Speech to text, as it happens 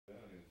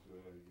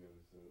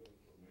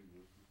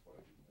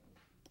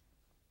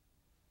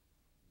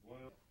Well,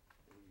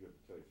 you got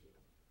the tight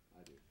shirt.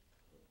 I do.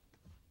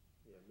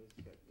 Yeah, Miss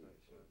got the tight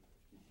shirt.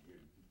 Keep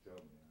forgetting. Keep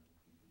telling me.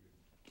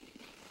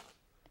 Keep forgetting.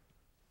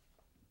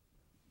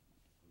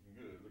 Looking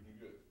good. Looking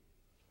good.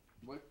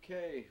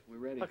 Okay, we're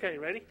ready. Okay,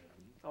 ready?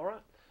 All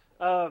right.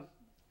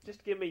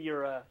 Just give me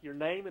your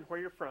name and where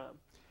you're from.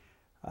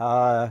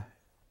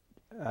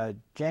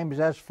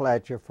 James S.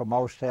 Fletcher from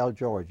Ostel,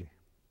 Georgia.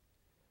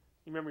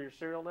 You remember your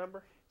serial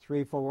number?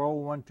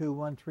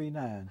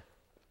 340-12139.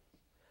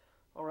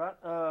 All right.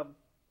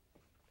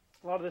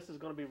 A lot of this is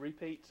going to be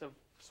repeats of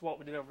what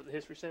we did over at the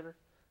History Center,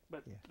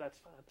 but Yeah. that's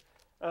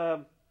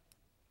fine.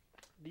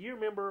 Do you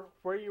remember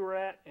where you were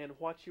at and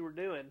what you were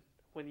doing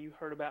when you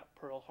heard about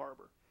Pearl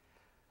Harbor?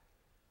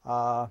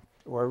 Well,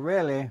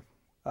 really,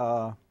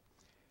 in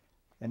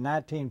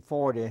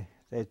 1940,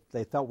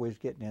 they thought we was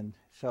getting in,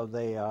 so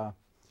they got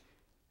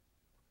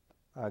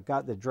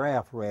the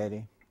draft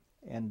ready,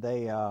 and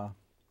they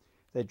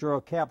drew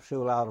a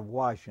capsule out of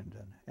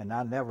Washington, and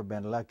I've never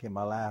been lucky in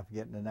my life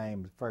getting the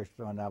name, the first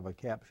one of a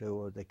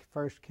capsule. The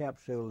first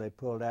capsule they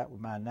pulled out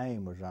with my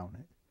name was on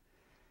it,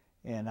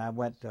 and I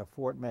went to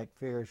Fort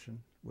McPherson,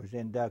 was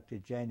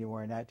inducted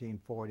January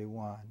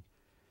 1941,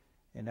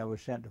 and I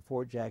was sent to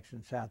Fort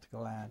Jackson, South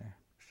Carolina.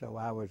 So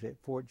I was at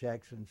Fort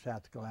Jackson,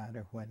 South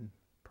Carolina when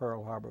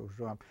Pearl Harbor was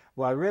run.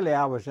 Well, really,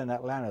 I was in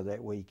Atlanta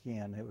that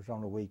weekend. It was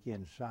on a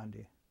weekend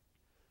Sunday.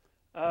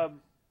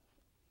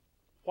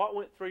 What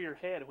went through your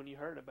head when you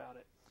heard about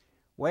it?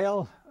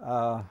 Well,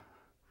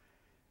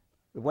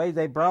 the way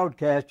they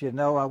broadcast, you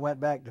know, I went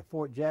back to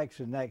Fort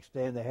Jackson next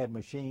day, and they had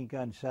machine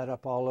guns set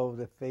up all over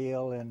the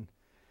field, and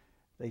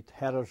they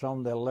had us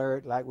on the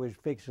alert like we was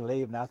fixing to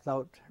leave, and I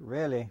thought,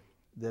 really,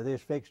 that they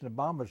was fixing to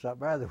bomb us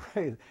up right the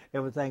way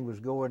everything was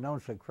going on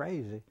so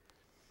crazy.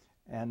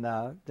 And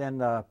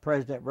then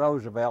President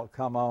Roosevelt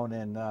come on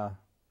and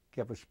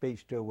gave a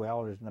speech to us. We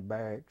all was in the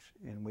barracks,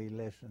 and we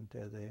listened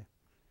to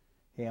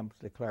him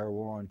declare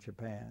war on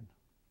Japan.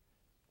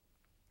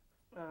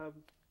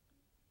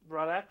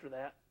 Right after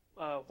that,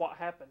 what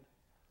happened?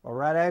 Well,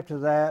 right after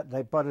that,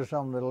 they put us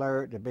on the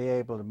alert to be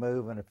able to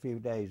move in a few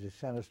days. They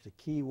sent us to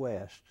Key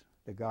West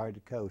to guard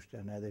the coast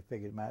down there. They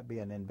figured it might be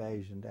an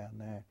invasion down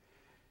there.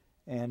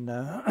 And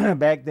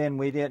back then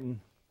we didn't,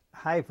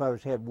 half of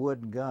us had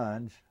wooden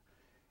guns,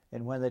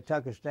 and when they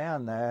took us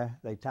down there,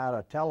 they tied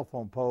a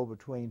telephone pole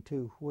between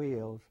two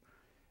wheels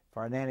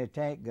for an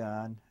anti-tank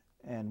gun,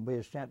 and we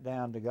were sent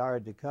down to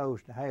guard the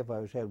coast, and half of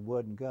us had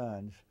wooden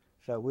guns,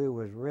 so we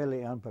was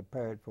really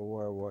unprepared for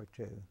World War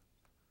II.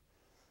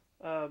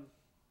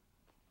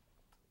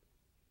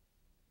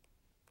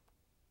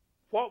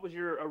 What was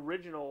your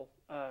original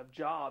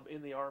job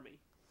in the Army?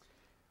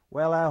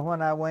 Well,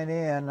 when I went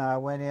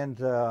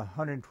into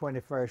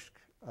 121st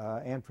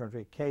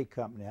Infantry K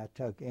Company. I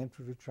took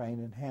infantry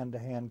training,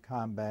 hand-to-hand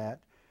combat,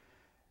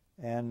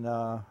 and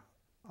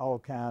all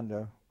kind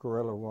of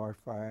guerrilla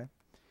warfare.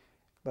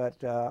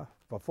 But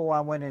before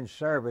I went in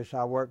service,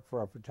 I worked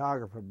for a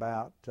photographer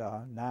about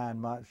 9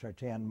 months or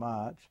 10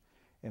 months,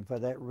 and for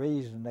that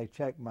reason, they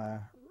checked my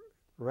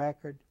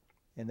record,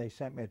 and they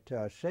sent me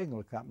to a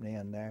signal company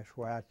in there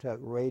where I took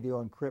radio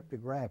and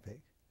cryptographic.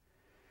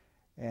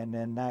 And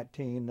in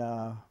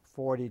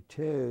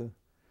 1942,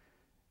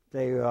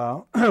 they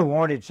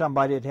wanted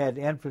somebody that had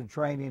infantry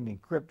training in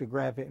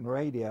cryptographic and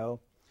radio,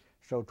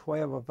 so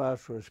 12 of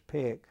us was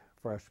picked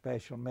for a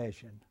special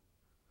mission.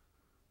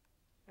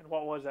 And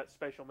what was that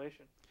special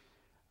mission?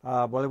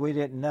 Well, we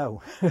didn't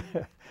know.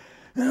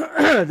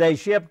 They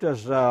shipped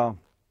us,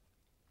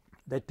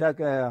 they took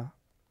I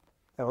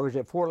was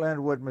at Fort Leonard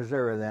Wood,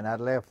 Missouri then.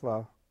 I'd left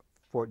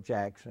Fort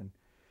Jackson.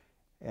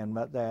 And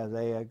there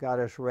they got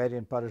us ready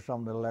and put us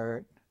on the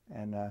alert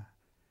and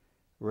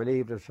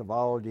relieved us of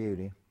all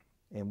duty.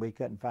 And we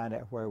couldn't find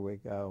out where we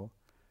go.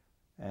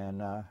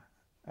 And I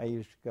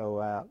used to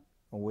go out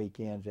on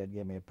weekends. They'd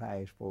give me a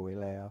pass before we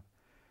left.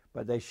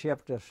 But they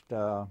shipped us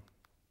to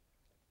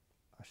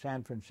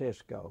San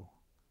Francisco,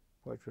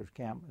 which was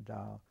Camp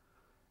Madal.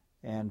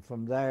 And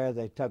from there,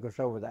 they took us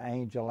over to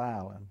Angel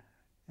Island.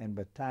 And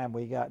by the time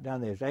we got done,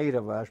 there's 8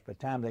 of us. By the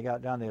time they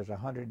got done, there's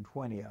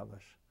 120 of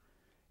us.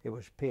 It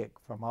was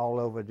picked from all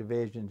over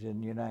divisions in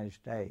the United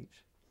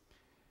States.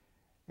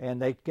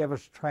 And they give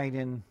us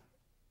training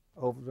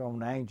over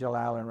on Angel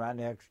Island right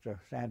next to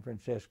San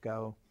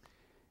Francisco.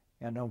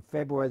 And on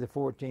February the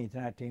 14th,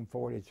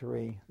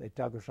 1943, they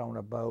took us on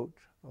a boat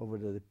over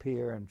to the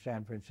pier in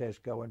San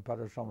Francisco and put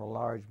us on a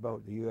large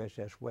boat, the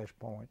USS West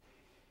Point.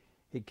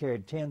 It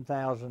carried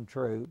 10,000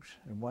 troops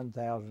and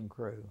 1,000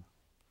 crew.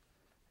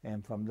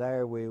 And from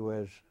there we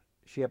was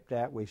shipped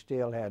out. We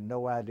still had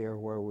no idea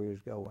where we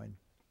was going.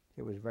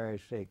 It was very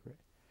secret.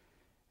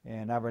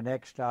 And our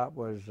next stop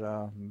was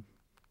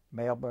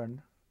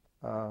Melbourne,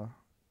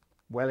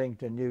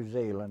 Wellington, New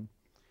Zealand.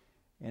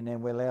 And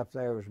then we left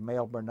there, it was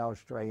Melbourne,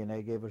 Australia, and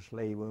they gave us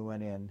leave. We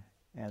went in.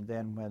 And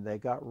then when they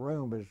got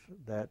rumors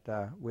that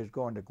we was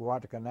going to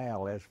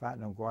Guadalcanal, they was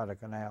fighting on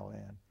Guadalcanal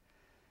then.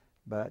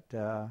 But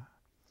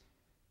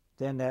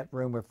then that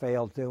rumor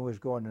fell through and was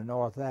going to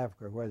North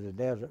Africa where the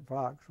Desert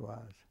Fox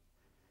was.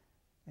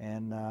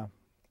 And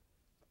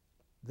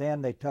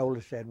then they told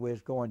us that we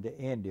was going to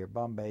India,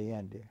 Bombay,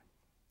 India.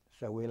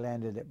 So we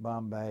landed at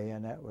Bombay,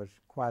 and that was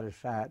quite a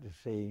sight to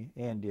see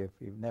India. If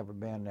you've never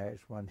been there,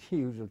 it's one of the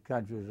hugest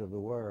countries of the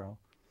world.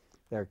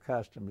 Their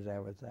customs,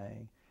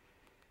 everything.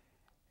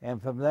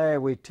 And from there,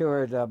 we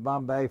toured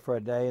Bombay for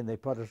a day, and they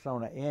put us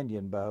on an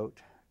Indian boat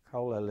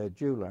called a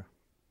Lajula.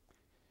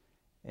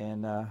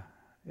 And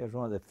it was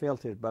one of the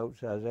filthiest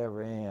boats I was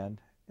ever in.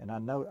 And I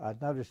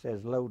noticed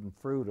there's loading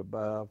fruit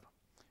above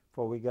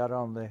before we got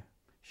on the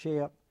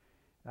ship.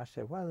 I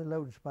said, why are they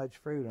loading so much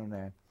fruit on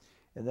there?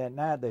 And that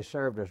night they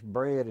served us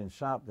bread and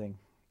something,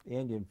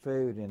 Indian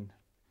food, and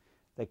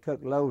they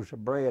cooked loaves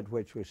of bread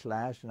which we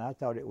sliced, and I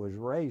thought it was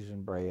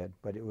raisin bread,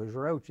 but it was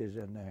roaches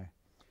in there.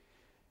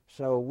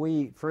 So we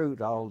eat fruit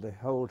the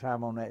whole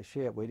time on that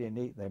ship. We didn't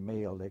eat their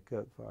meal they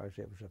cooked for us.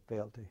 It was a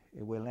filthy.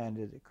 We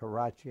landed at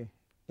Karachi,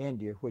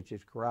 India, which is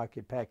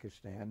Karachi,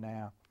 Pakistan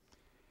now.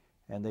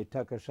 And they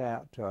took us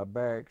out to our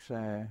barracks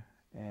there,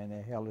 and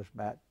they held us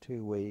about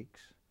 2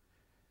 weeks.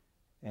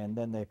 And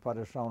then they put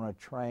us on a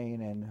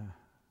train and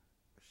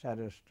sent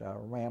us to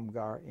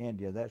Ramgarh,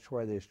 India. That's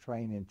where this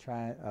train in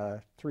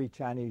China, 3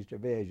 Chinese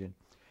division.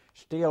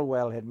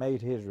 Stilwell had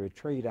made his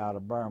retreat out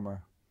of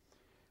Burma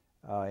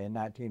in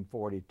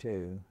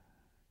 1942,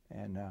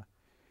 and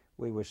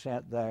we were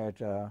sent there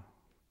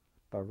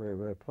for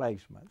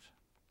replacements.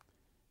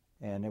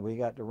 And then we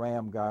got to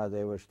Ramgarh.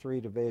 There was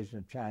 3 divisions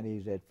of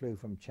Chinese that flew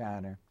from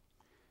China,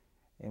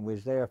 and we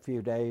was there a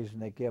few days,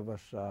 and they give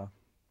us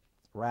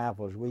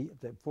rifles.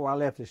 Before I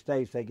left the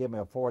States, they gave me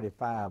a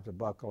 .45 to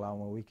buckle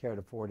on, and we carried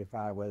a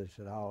 .45 with us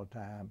at all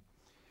time.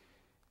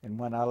 And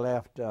when I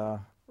left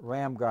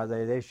Ramgarh,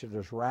 they issued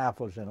us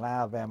rifles and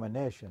live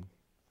ammunition.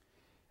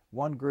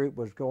 One group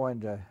was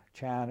going to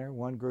China,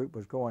 one group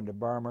was going to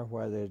Burma,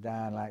 where they're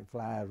dying like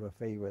flies with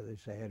fever, they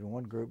said, and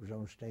one group was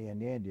going to stay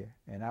in India.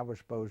 And I was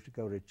supposed to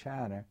go to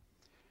China,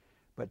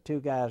 but 2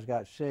 guys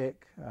got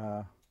sick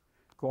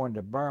going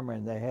to Burma,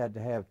 and they had to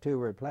have 2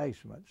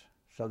 replacements.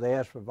 So they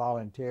asked for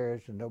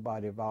volunteers, and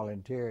nobody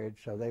volunteered,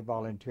 so they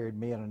volunteered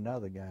me and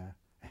another guy,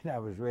 and I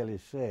was really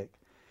sick.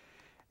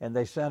 And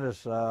they sent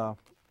us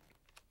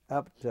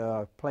up to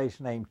a place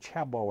named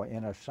Chabo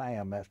in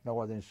Assam, that's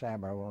northern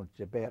Assam, on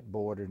the Tibet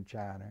border in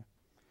China.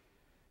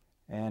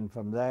 And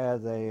from there,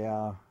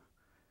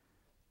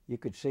 you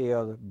could see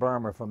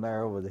Burma from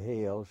there over the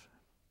hills.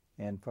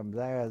 And from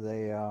there,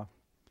 they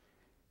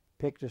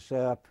picked us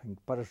up and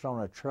put us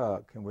on a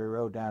truck, and we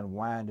rode down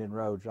winding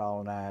roads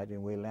all night,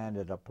 and we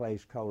landed at a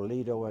place called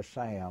Lido,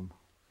 Assam.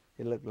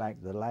 It looked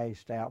like the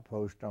last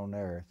outpost on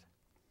earth.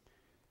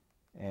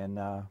 And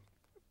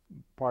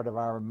part of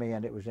our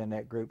men that was in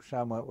that group,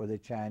 some went with the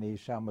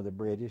Chinese, some with the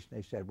British.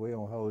 They said, we're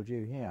going to hold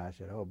you here. I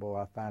said, oh boy,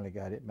 I finally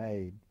got it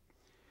made.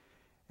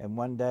 And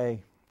one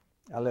day,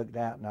 I looked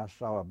out and I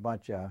saw a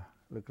bunch of,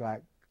 looked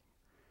like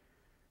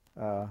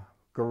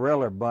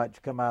guerrilla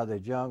bunch come out of the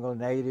jungle,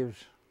 natives,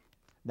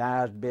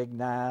 knives, big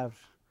knives,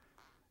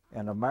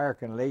 and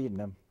American leading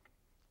them.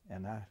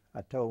 And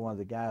I told one of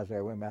the guys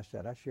there with me, I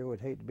said, I sure would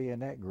hate to be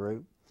in that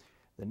group.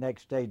 The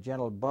next day,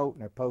 General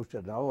Bolton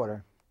posted an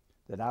order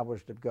that I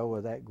was to go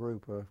with that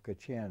group of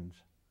Kachins.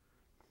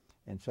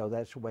 And so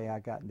that's the way I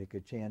got into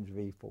Kachin's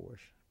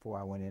V-Force before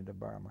I went into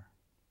Burma.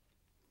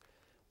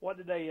 What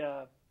did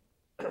a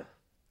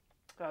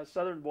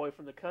Southern boy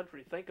from the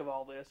country think of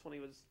all this when he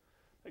was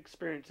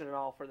experiencing it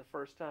all for the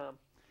first time?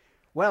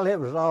 Well, it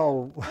was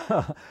all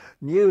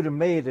new to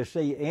me to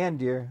see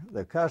India,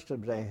 the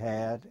customs they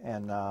had,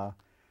 and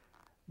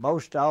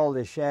most all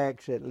the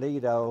shacks at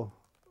Lido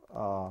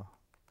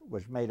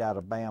was made out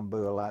of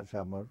bamboo. Lots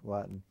of them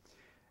wasn't.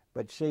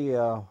 But see,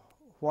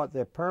 what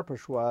their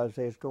purpose was,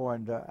 they was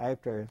going to,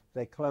 after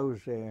they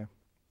closed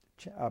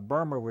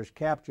Burma was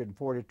captured in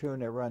 42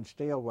 and they run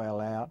Stilwell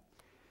out.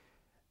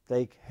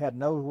 They had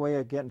no way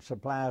of getting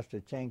supplies to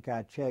Chiang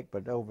Kai-shek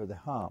but over the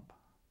hump.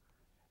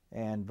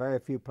 And very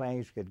few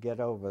planes could get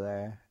over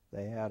there.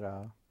 They had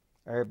a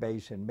air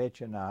base in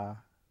Myitkyina,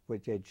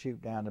 which they'd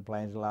shoot down the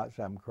planes, lots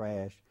of them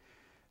crashed.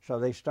 So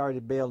they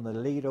started building the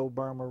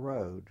Lido-Burma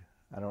Road.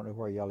 I don't know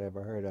where y'all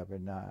ever heard of it or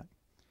not.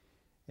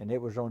 And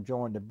it was on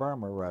join the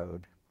Burma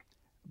Road.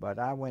 But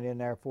I went in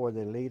there before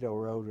the Lido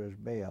Road was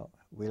built.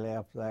 We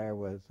left there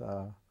with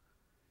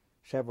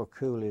several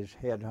coolies,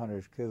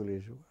 headhunters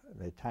coolies,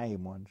 the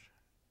tame ones,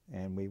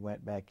 and we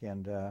went back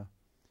into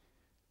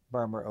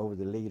Burma over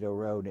the Lido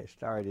Road. It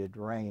started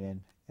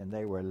raining, and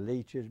they were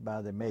leeches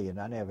by the million.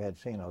 I never had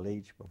seen a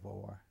leech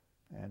before,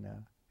 and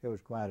it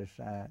was quite a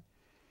sight.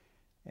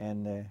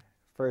 And the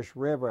first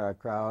river I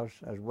crossed,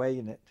 I was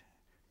wading it,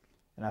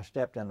 and I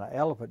stepped in an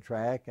elephant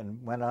track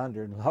and went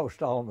under and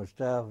lost all my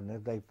stuff,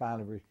 and they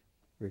finally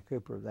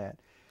recuperated that.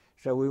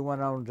 So we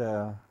went on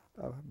to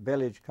a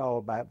village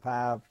called, about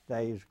 5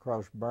 days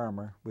across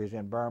Burma. We was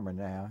in Burma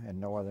now, in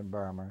northern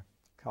Burma,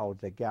 called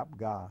the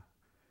Gap-Ga.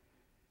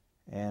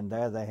 And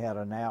there they had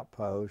an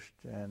outpost,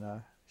 and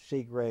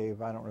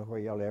Seagrave, I don't know where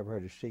y'all ever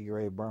heard of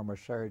Seagrave, Burma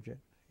Surgeon.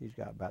 He's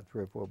got about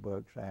 3 or 4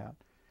 books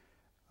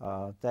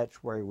out.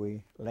 That's where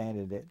we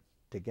landed at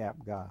the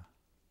Gap-Ga.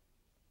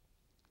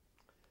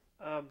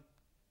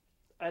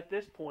 At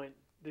this point,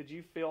 Did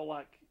you feel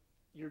like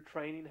your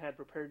training had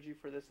prepared you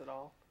for this at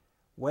all?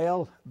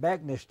 Well,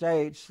 back in the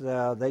States,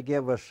 they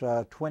give us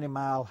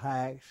 20-mile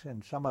hikes,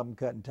 and some of them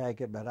couldn't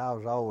take it, but I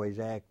was always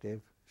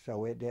active,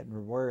 so it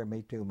didn't worry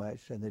me too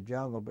much in the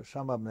jungle, but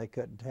some of them, they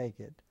couldn't take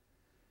it.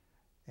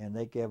 And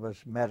they give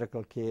us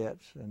medical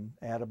kits and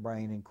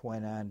atabrain and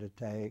quinine to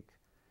take.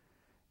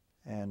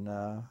 And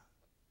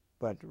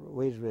but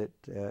we was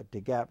at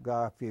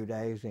Tegapgar a few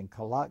days, in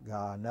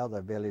Kalakgar,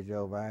 another village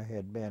over there,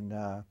 had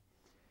been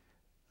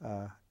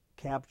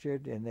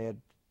captured, and they had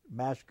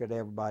massacred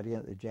everybody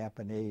in the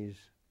Japanese,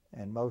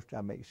 and most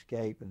of them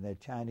escaped, and the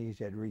Chinese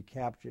had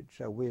recaptured.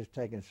 So we was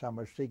taking some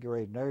of the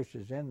Sea-Grade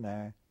nurses in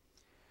there.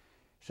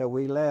 So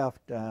we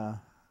left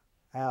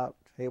out.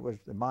 It was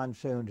the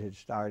monsoons had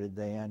started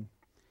then,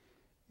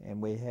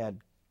 and we had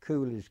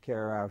coolies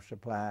carry our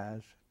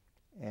supplies.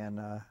 And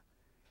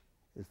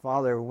as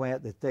farther we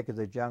went, the thicker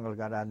the jungle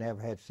got. I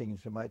never had seen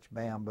so much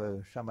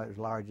bamboo, some of it as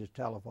large as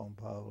telephone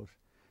poles.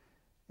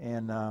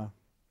 And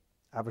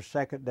our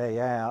second day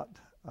out,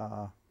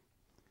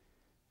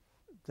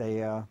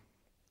 they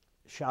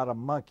shot a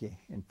monkey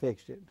and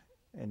fixed it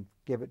and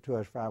give it to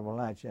us for our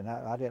lunch. And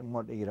I didn't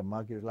want to eat a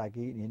monkey. It was like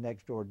eating your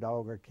next door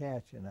dog or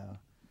cat, you know.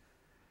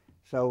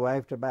 So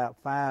after about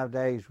 5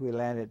 days, we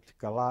landed at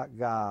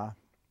Kalakgar,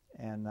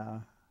 and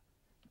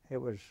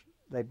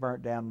they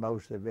burnt down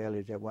most of the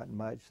village. There wasn't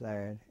much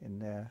there.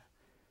 And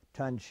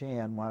Tun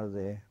Shin, one of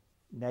the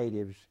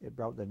natives, it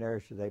brought the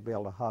nurses. They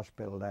built a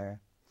hospital there.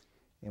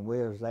 And we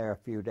was there a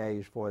few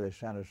days before they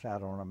sent us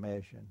out on a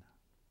mission.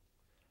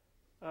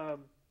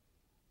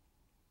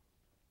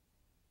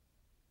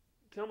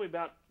 Tell me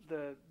about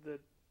the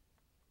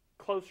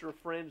closer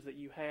friends that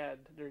you had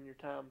during your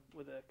time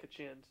with the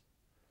Kachins.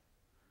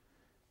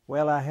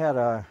 Well, I had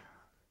a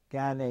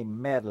guy named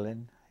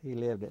Medlin. He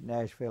lived at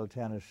Nashville,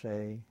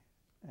 Tennessee,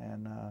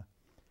 and a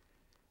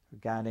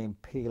guy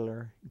named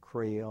Peeler,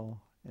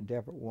 Creel, and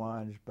different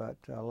ones, but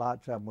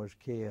lots of them was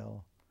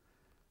killed.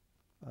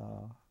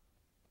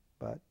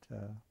 But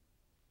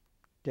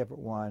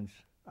different ones.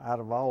 Out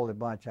of all the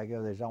bunch, I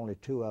guess there's only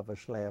 2 of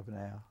us left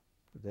now.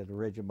 The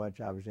original bunch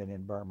I was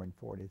in Burma in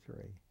 '43.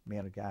 Me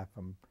and a guy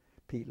from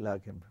Pete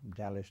Luckin from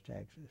Dallas,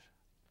 Texas.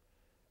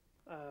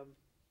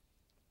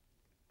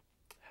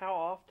 How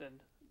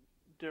often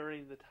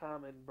during the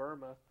time in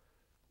Burma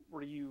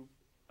were you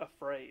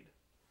afraid?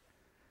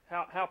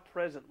 How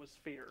present was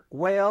fear?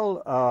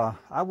 Well,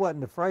 I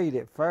wasn't afraid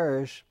at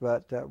first,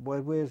 but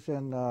when we was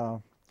in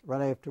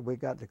right after we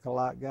got to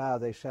Kalakgar,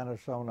 they sent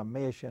us on a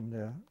mission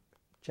to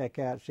check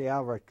out, see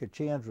how our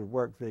Kachins would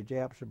work for the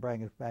Japs to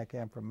bring us back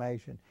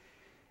information.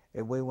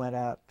 And we went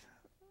out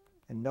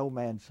in no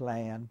man's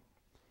land,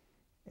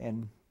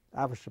 and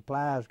our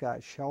supplies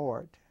got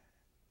short,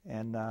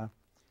 and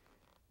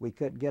we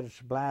couldn't get the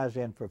supplies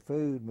in for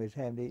food, and we was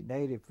having to eat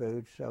native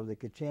food, so the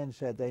Kachins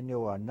said they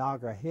knew a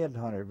Naga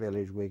headhunter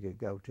village we could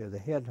go to. The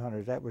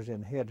headhunters, that was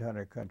in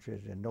headhunter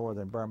countries in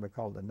northern Burma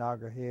called the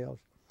Naga Hills.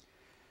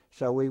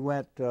 So we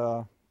went,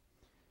 took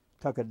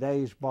a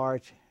day's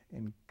march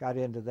and got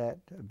into that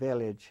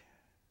village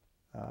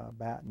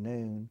about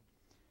noon,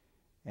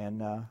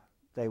 and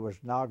there was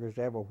Nagas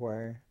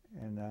everywhere,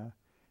 and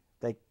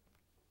they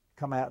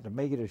come out to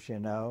meet us, you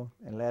know,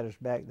 and led us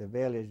back to the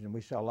village, and we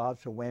saw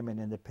lots of women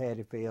in the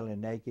paddy field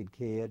and naked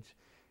kids,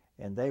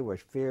 and they was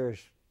fierce,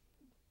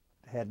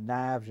 had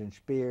knives and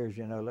spears,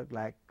 you know, looked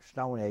like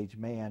Stone Age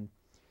men.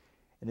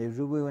 And as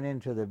we went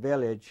into the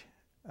village,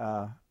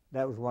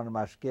 that was one of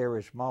my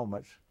scariest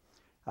moments.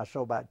 I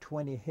saw about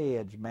 20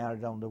 heads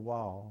mounted on the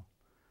wall.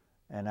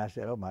 And I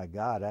said, oh my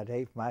God, I'd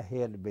hate for my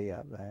head to be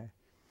up there.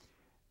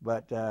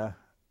 But the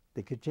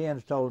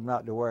Kachins told them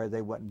not to worry,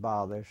 they wouldn't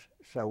bother us.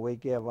 So we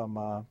give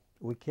them,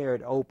 we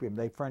carried opium.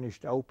 They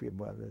furnished opium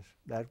with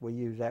us. We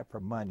use that for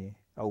money,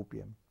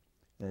 opium.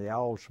 And they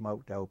all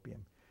smoked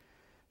opium.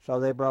 So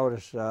they brought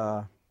us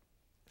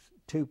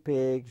 2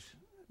 pigs,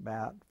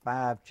 about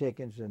 5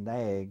 chickens and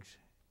eggs,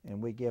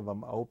 and we give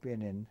them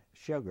opium and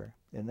sugar.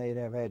 And they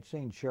never had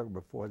seen sugar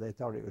before. They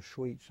thought it was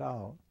sweet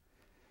salt.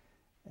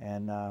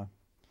 And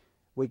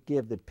we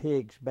give the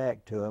pigs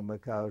back to them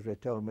because they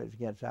told them it's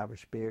against our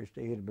spirits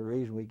to eat them. The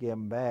reason we give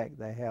them back,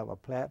 they have a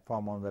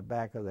platform on the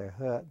back of their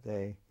hut.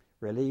 They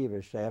relieve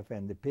themselves,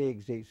 and the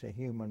pigs eat the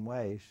human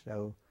waste.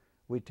 So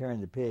we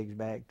turned the pigs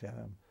back to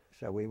them.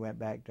 So we went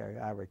back to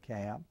our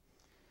camp.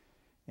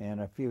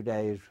 And a few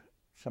days,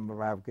 some of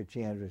our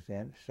Kachins was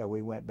in, so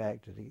we went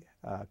back to the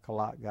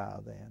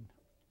Kalakgar then.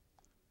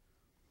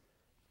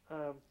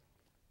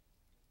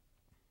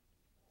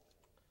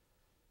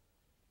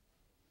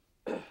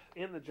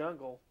 In the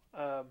jungle,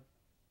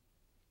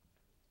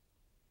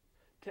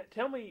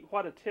 tell me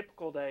what a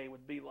typical day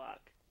would be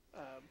like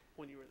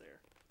when you were there.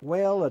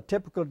 Well, a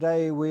typical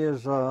day we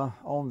was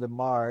on the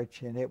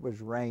march, and it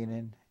was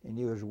raining, and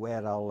you was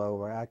wet all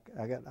over.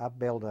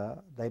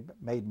 They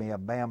made me a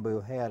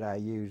bamboo hat I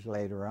used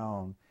later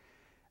on.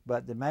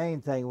 But the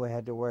main thing we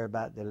had to worry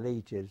about the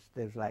leeches.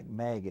 There's like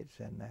maggots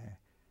in there,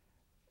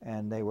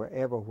 and they were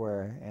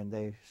everywhere, and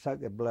they suck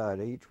the blood.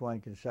 Each one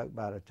can suck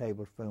about a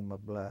tablespoon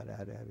of blood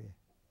out of you.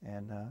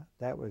 and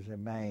that was the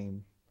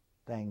main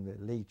thing,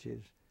 the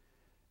leeches.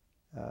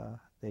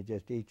 They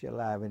just eat you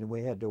alive, and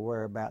we had to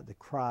worry about the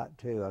crot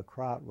too. A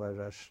crot was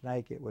a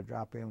snake; it would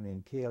drop in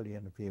and kill you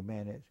in a few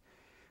minutes.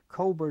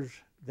 Cobras,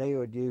 they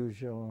would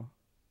usually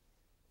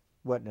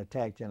wouldn't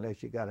attack you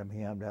unless you got them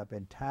hemmed up,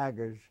 and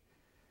tigers,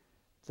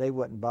 they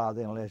wouldn't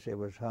bother unless they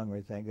was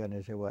hungry. Thank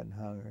goodness they wasn't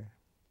hungry.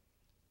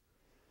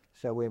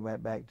 So we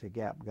went back to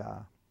Gap-Ga.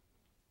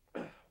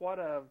 What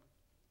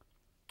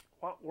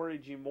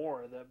worried you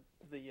more,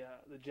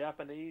 the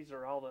Japanese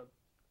or all the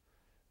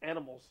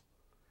animals?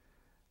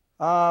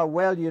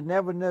 Well, you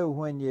never knew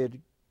when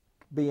you'd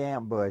be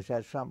ambushed.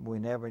 That's something we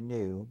never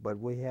knew. But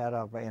we had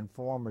our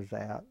informers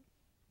out,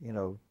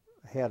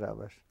 ahead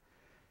of us.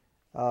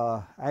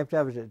 After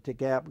I was at the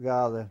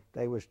Gap-Ga,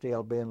 they were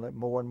still being,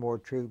 more and more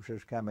troops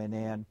was coming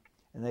in,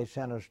 and they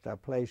sent us to a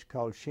place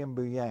called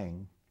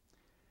Shimbuyang.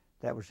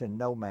 That was in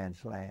no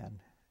man's land,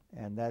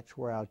 and that's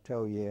where I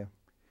told you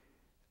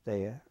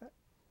the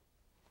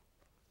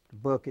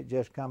book had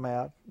just come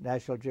out.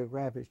 National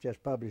Geographic's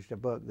just published a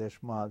book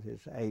this month.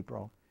 It's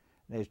April,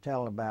 and it's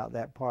telling about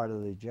that part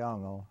of the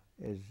jungle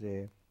is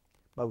the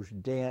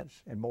most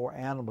dense and more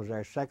animals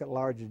there, second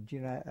largest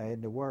in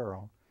the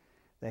world.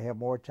 They have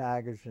more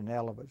tigers and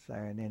elephants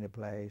there than any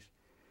place.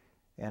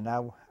 And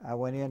I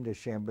went into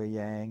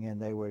Shimbuyang,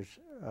 and there was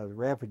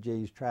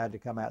refugees tried to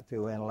come out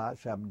through, and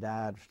lots of them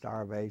died of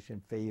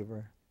starvation,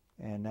 fever,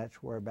 and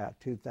that's where about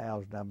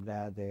 2,000 of them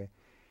died there.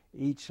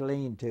 Each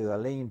lean-to, a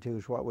lean-to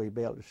is what we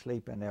built to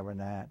sleep in every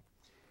night,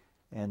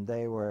 and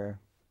they were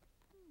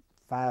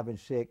 5 and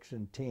 6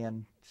 and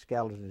 10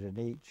 skeletons in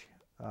each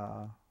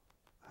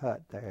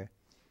hut there.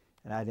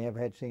 And I never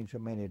had seen so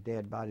many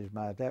dead bodies in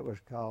my life. That was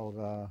called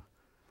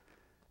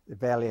the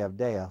Valley of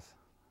Death.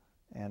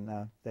 And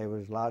there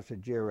was lots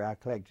of jewelry. I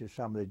collected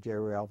some of the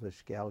jewelry off the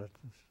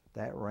skeletons,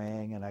 that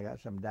ring, and I got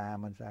some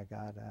diamonds I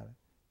got out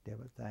of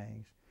different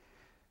things.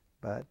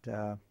 But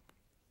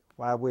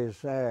while we was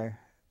there,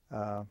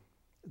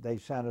 they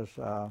sent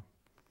us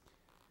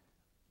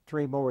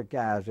 3 more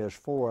guys. There's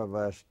 4 of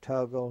us,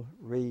 Tuggle,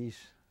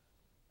 Reese,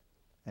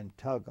 and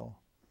Tuggle.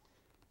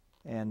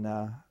 And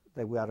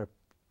they got a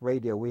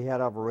radio. We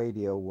had our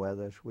radio with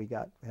us. We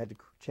had to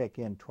check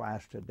in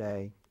twice a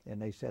day.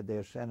 And they said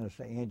they'll send us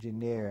an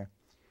engineer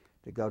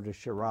to go to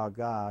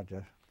China-Burma-India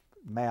to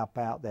map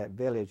out that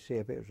village, see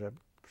if it was a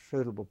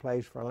suitable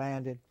place for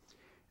landing.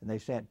 And they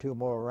sent 2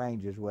 more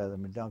rangers with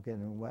them,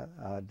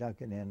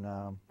 Duncan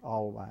and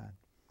Allwine.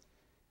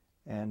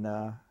 And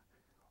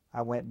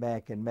I went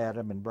back and met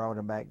them and brought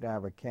them back to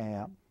our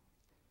camp.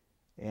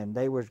 And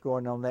they was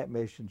going on that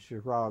mission to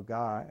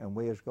China-Burma-India, and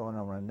we was going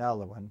on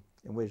another one.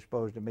 And we were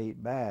supposed to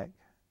meet back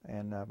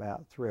in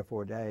about 3 or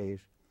 4 days.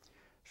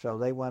 So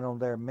they went on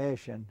their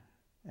mission,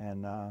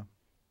 and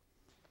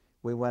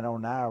we went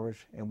on ours,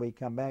 and we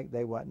come back,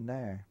 they wasn't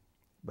there.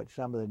 But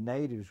some of the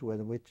natives with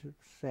them, we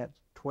sent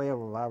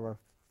 12 of our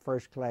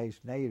first-class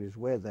natives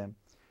with them,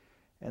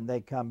 and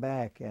they come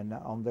back, and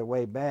on their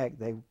way back,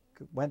 they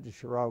went to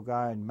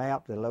China-Burma-India and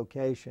mapped the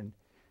location,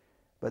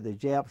 but the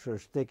Japs were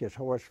as thick as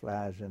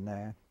horseflies in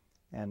there.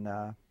 And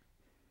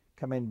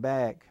coming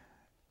back,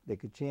 the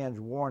Kachins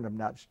warned them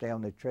not to stay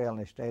on the trail, and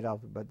they stayed off,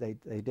 but they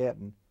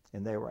didn't,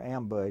 and they were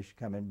ambushed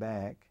coming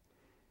back.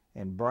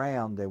 And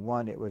Brown, the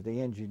one that was the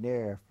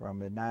engineer from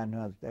the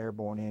 900th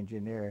Airborne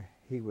Engineer,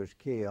 he was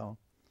killed.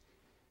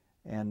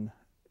 And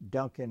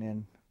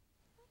Duncan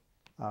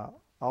and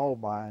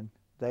Allwine,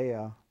 they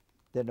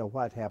didn't know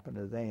what happened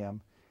to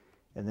them.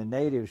 And the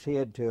natives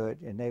hid to it,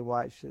 and they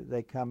watched it.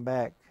 They come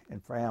back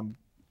and found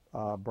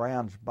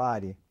Brown's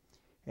body,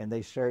 and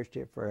they searched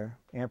it for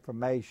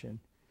information.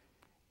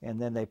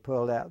 And then they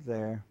pulled out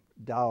their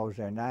dogs,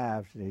 their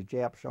knives, and the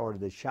Japs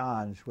ordered the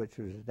Shans, which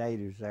was the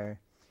natives there,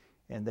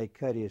 and they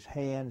cut his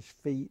hands,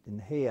 feet, and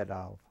head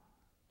off.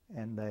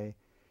 And they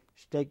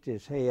staked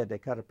his head. They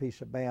cut a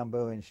piece of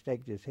bamboo and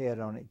staked his head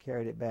on it,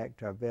 carried it back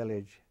to our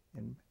village,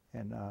 and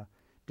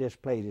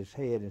displayed his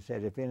head and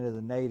said, if any of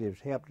the natives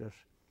helped us,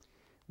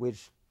 we'd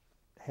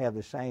have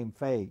the same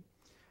fate.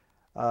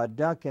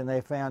 Duncan,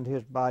 they found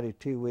his body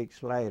 2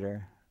 weeks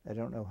later. They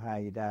don't know how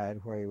he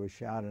died, where he was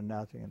shot or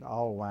nothing. And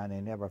Allwine,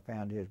 they never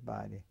found his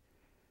body.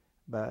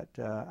 But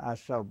I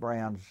saw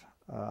Brown's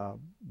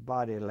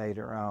body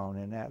later on,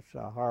 and that's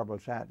a horrible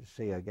sight to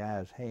see, a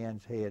guy's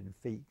hands, head, and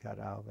feet cut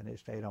off, and it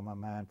stayed on my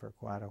mind for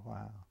quite a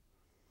while.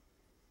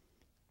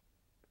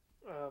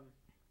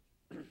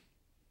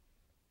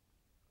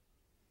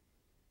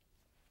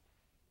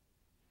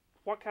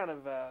 What kind of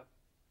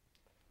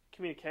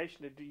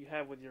communication do you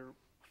have with your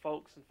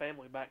folks and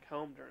family back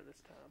home during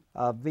this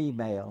time?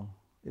 V-mail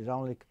is the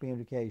only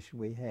communication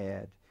we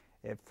had.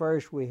 At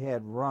first we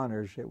had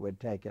runners that would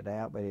take it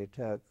out, but it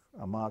took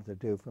a month or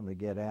 2 for them to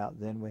get out.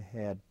 Then we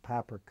had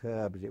Piper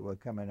Cubs that would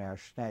come in our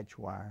snatch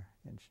wire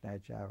and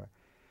snatch our.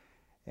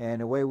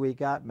 And the way we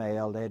got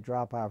mail, they'd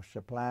drop off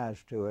supplies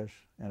to us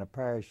in a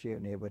parachute,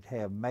 and it would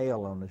have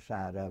mail on the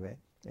side of it.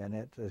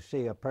 And to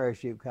see a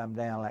parachute come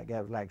down like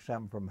that was like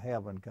something from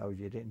heaven, because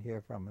you didn't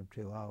hear from them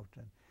too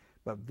often.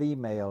 But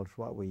V-mail is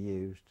what we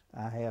used.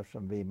 I have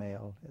some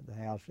V-mail at the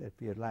house. If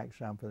you'd like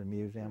some for the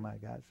museum, I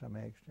got some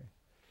extra.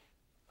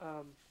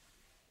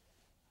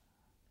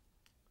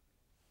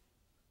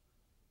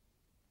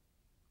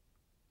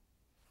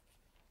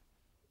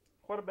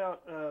 What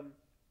about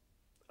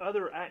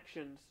other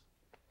actions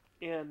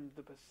in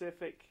the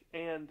Pacific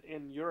and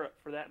in Europe,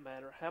 for that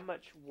matter? How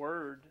much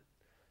word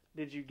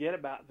did you get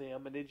about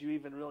them, and did you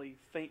even really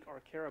think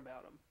or care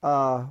about them?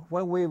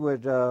 When we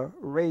would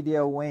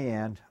radio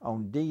in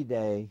on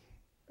D-Day,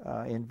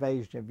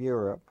 invasion of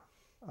Europe,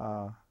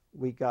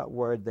 we got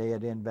word they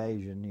had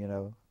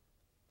invasion,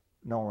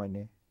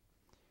 Normandy.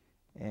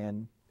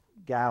 And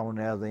guy on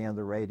the other end of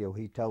the radio,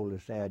 he told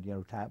us that,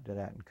 typed it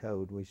out in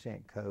code. We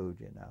sent code,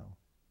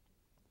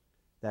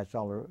 That's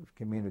all the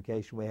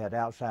communication we had.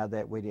 Outside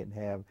that, we didn't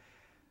have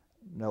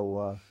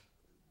no,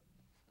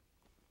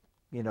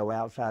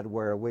 outside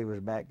where we was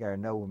back there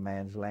in no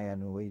man's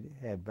land, and we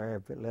had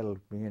very little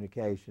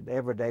communication.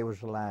 Every day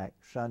was alike.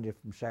 Sunday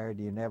from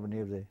Saturday, you never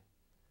knew the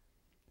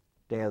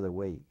day of the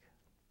week.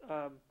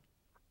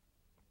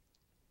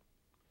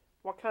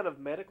 What kind of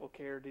medical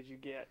care did you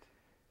get?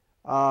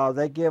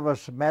 They give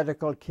us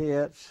medical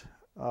kits,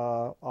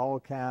 all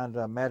kinds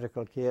of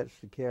medical kits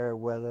to carry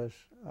with us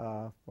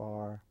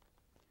for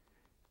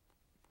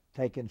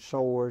taking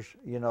sores.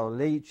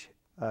 Leech,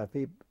 if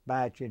he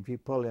bites you, if you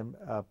pull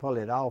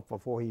it off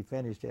before he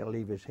finished, he'll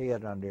leave his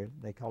head under.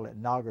 They call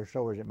it nogger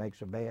sores. It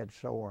makes a bad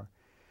sore.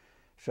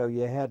 So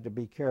you had to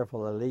be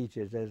careful of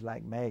leeches. There's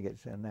like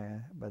maggots in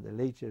there, but the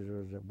leeches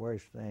was the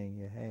worst thing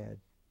you had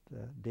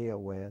to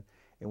deal with.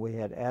 And we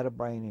had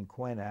atabrain and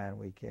quinine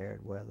we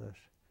carried with us.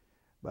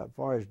 But as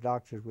far as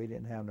doctors, we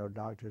didn't have no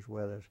doctors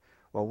with us.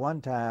 Well,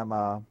 one time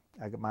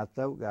my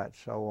throat got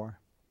sore,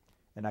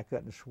 and I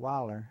couldn't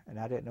swallow, and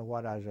I didn't know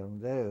what I was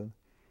going to do.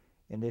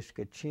 And this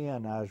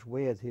Kachin I was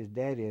with, his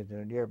daddy in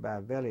a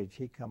nearby village,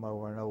 he come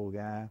over, an old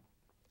guy,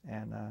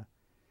 and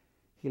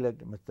he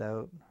looked at my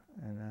throat,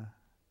 and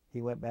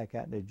he went back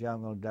out in the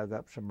jungle and dug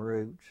up some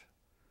roots,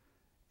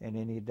 and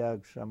then he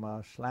dug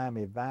some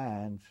slimy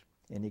vines,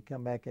 and he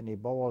come back and he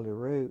boiled the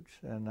roots,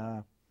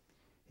 and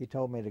he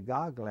told me to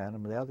goggle at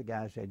him. The other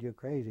guy said, "You're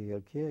crazy,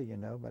 he'll kill you,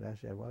 But I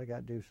said, well, I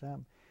got to do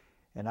something.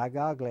 And I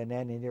goggled at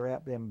that, and he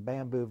wrapped them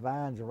bamboo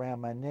vines around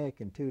my neck.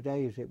 In 2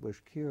 days, it was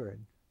cured.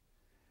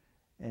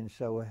 And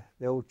so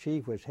the old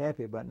chief was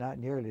happy, but not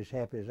nearly as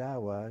happy as I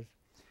was.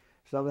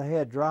 So they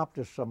had dropped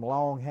us some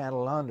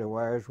long-handled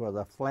underwears with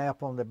a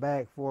flap on the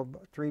back,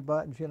 3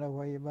 buttons,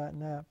 where you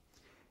button up.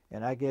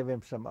 And I gave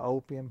him some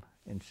opium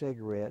and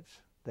cigarettes.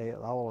 They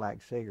all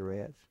like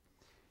cigarettes.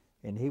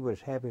 And he was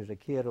happy as a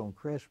kid on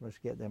Christmas,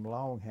 get them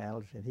long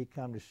handles, and he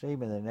come to see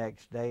me the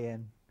next day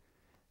and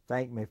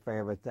thanked me for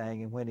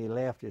everything. And when he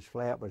left, his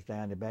flap was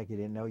down the back. He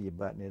didn't know you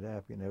buttoned it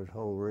up. His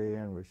whole rear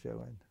end was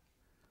showing.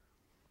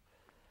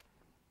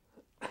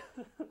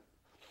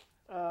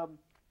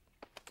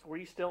 Were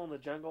you still in the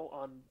jungle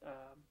on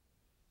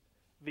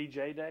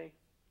VJ Day?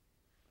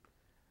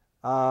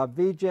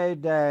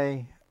 VJ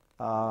Day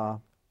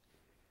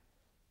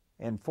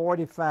in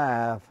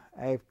 45,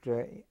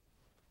 after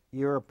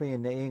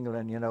European to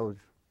England,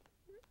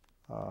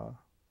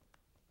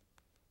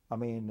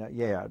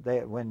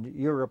 when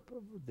Europe,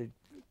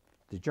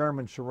 the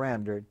Germans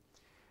surrendered,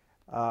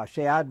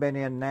 I'd been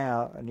in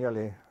now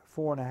nearly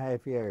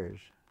 4.5 years.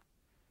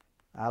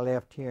 I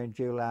left here in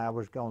July. I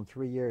was gone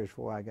 3 years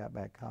before I got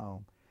back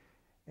home.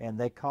 And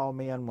they called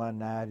me in one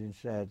night and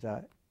said,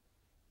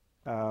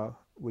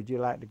 would you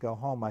like to go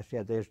home? I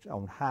said, there's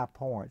on high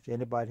points.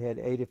 Anybody had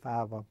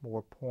 85 or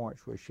more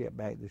points were shipped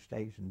back to the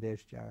States and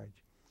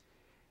discharged.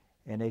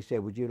 And they said,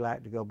 would you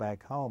like to go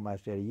back home? I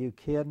said, are you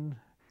kidding?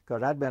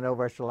 Because I'd been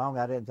over so long,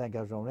 I didn't think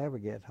I was going to ever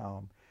get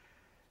home.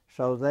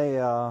 So they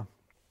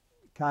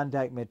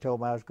contacted me and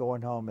told me I was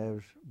going home. There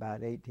was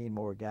about 18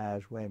 more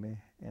guys with me,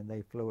 and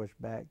they flew us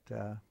back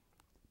to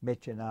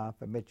Myitkyina,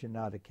 from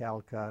Myitkyina to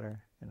Calcutta,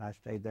 and I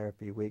stayed there a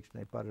few weeks,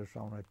 and they put us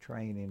on a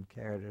train and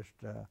carried us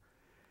to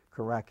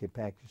Karachi,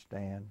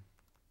 Pakistan.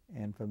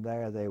 And from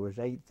there, there was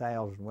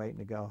 8,000 waiting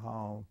to go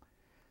home.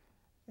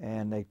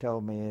 And they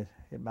told me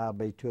it might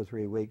be 2 or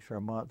 3 weeks or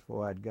a month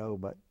before I'd go,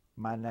 but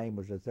my name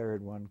was the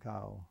third one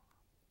called.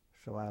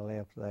 So I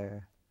left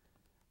there,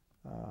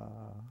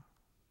 I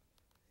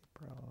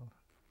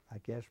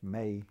guess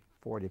May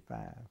 45,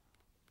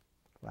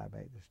 fly back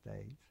to the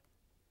States.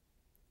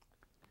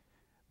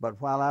 But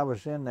while I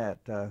was in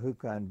that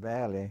Hukan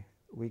Valley,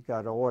 we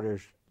got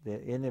orders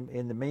that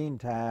in the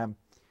meantime,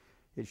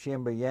 at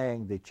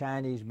Xinjiang, the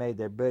Chinese made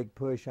their big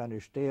push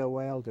under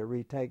Stilwell to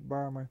retake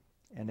Burma,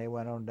 and they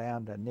went on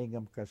down to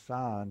Ningam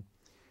Kasan.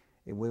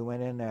 And we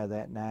went in there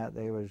that night.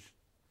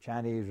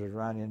 Chinese was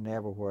running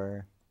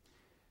everywhere.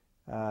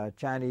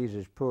 Chinese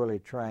is poorly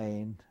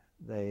trained.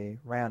 They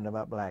round them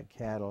up like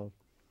cattle.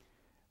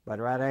 But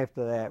right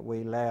after that,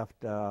 we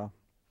left.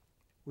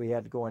 We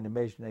had to go into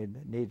mission.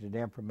 They needed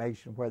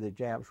information where the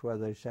Japs were.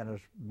 They sent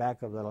us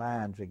back of the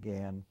lines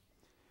again.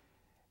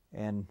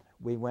 And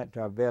we went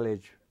to a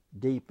village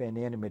deep in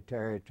enemy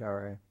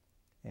territory.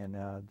 And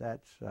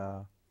that's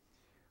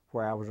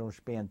where I was going to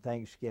spend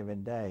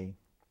Thanksgiving Day.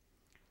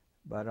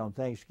 But on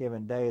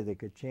Thanksgiving Day, the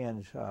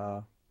Kachins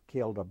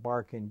killed a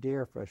barking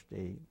deer for us to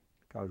eat,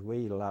 because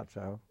we eat lots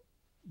of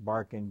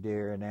barking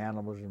deer and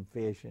animals and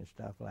fish and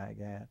stuff like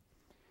that.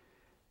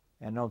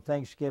 And on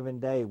Thanksgiving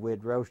Day,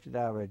 we'd roasted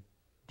our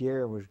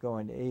deer and was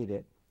going to eat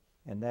it.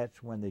 And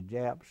that's when the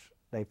Japs,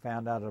 they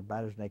found out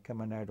about us and they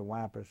come in there to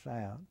wipe us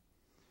out.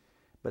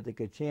 But the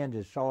Kachins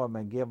had saw them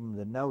and give them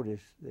the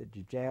notice that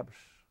the Japs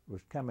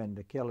was coming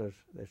to kill us.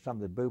 There's some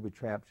of the booby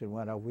traps that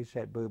went off. We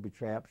set booby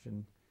traps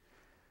in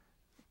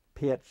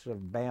pits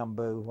of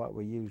bamboo, what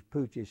we use,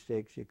 poochie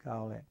sticks you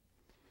call it.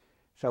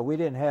 So we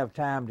didn't have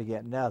time to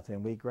get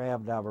nothing. We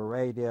grabbed our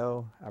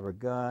radio, our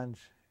guns.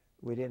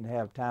 We didn't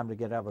have time to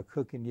get our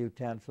cooking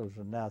utensils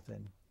or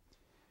nothing.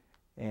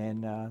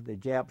 And the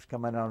Japs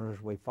coming on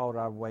us, we fought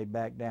our way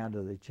back down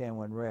to the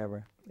Chinwin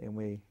River, and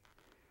we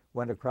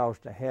went across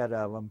the head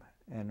of them.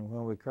 And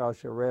when we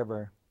crossed the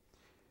river,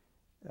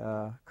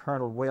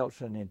 Colonel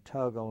Wilson and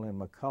Tuggle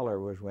and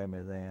McCullough was with me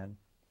then.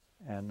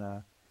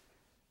 And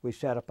we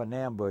set up an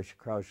ambush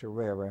across the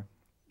river.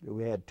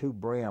 We had 2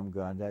 brim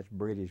guns. That's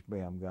British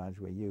brim guns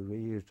we used. We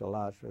used a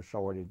lot of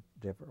assorted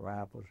different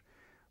rifles.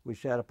 We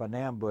set up an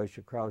ambush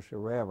across the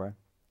river,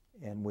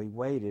 and we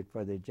waited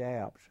for the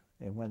Japs.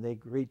 And when they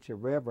reached the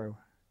river,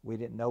 we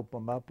didn't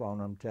open up on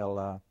them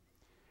till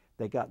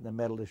they got in the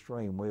middle of the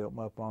stream. We opened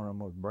up on them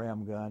with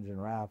brim guns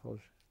and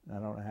rifles. I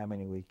don't know how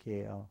many we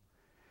killed.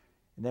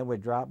 And then we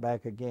dropped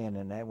back again,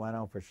 and that went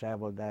on for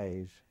several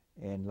days.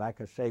 And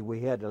like I say,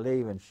 we had to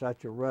leave in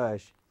such a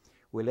rush.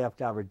 We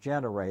left our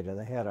generator.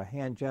 They had a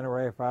hand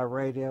generator for our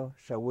radio,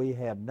 so we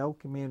had no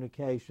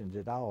communications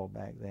at all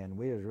back then.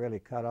 We was really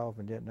cut off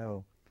and didn't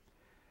know.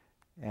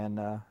 And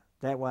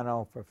that went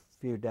on for a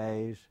few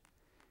days.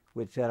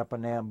 We'd set up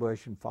an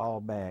ambush and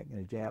fall back, and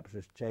the Japs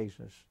was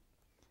chasing us.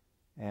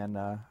 And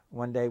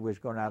one day we was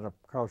going out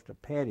across the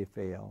paddy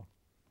field,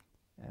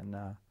 and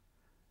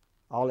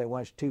all at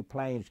once 2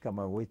 planes come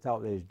over. We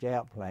thought they was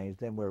Jap planes.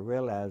 Then we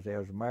realized they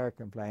was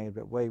American planes.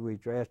 But the way we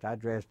dressed, I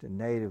dressed in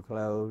native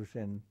clothes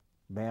and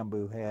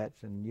bamboo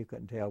hats, and you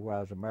couldn't tell where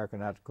I was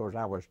American. Of course,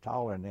 I was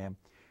taller than them.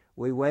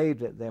 We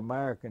waved at the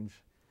Americans,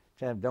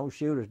 saying, don't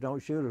shoot us,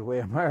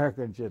 we're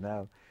Americans, you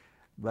know.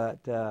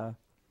 But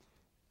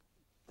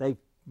they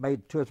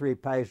made 2 or 3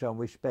 passes on.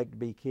 We expect to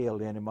be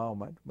killed any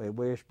moment. We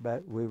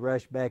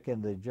rushed back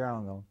into the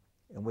jungle,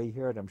 and we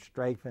heard them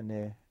strafing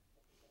the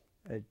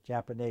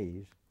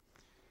Japanese.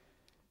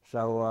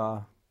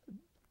 So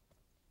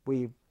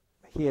we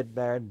hid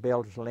there and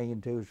built us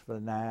lean-tos for the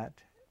night,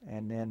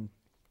 and then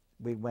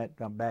we went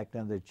back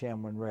down the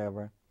Chinwin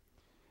River.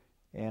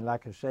 And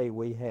like I say,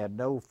 we had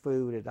no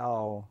food at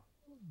all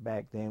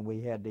back then.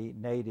 We had to eat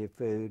native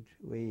food.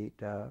 We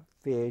eat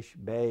fish,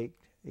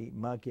 baked, eat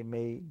monkey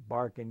meat,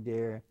 barking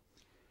deer.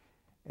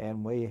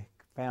 And we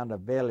found a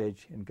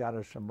village and got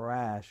us some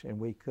rice, and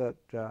we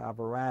cooked our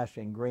rice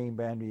in green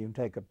bamboo. You can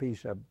take a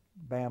piece of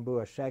bamboo,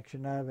 a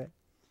section of it,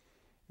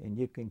 and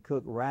you can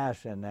cook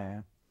rice in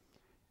there.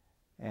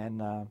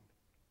 And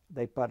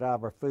they put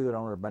our food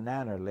on a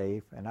banana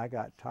leaf, and I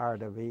got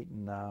tired of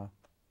eating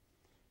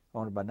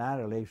on a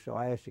banana leaf, so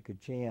I asked the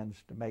Kachins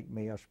to make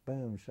me a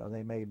spoon. So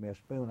they made me a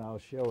spoon. I'll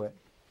show it.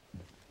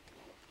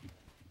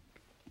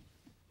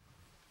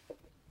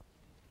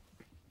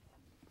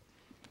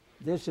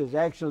 This is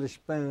actually the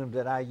spoon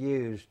that I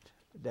used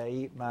to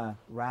eat my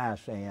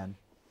rice in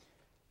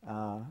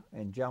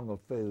and jungle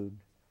food.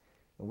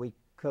 And we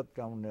cooked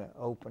on the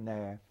open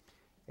air.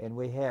 And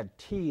we had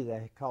tea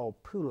they called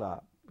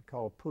pulap.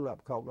 Called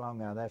Coke Long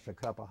now. That's a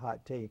cup of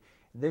hot tea.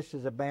 This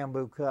is a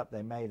bamboo cup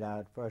they made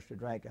out for us to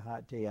drink a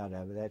hot tea out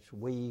of it. That's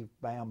weaved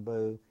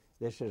bamboo.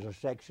 This is a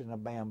section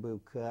of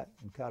bamboo cut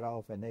and cut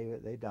off, and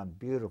they done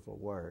beautiful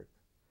work.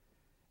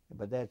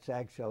 But that's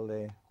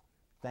actually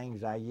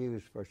things I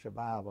used for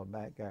survival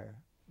back there.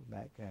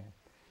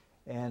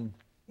 And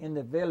in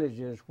the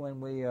villages,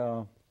 when we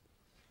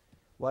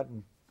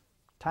wasn't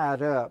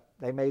tied up,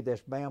 they made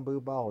this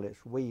bamboo ball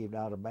that's weaved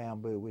out of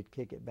bamboo. We'd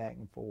kick it back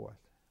and forth.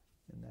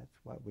 And that's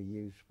what we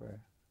used for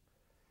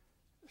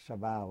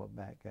survival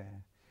back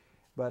there.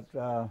 But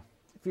a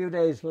few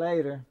days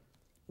later,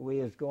 we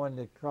was going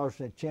to cross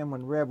the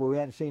Chinwin River. We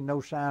hadn't seen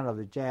no sign of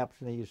the Japs,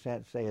 and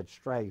they had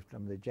strafed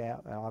them.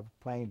 Our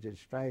planes had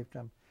strafed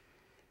them.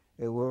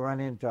 We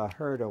run into a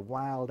herd of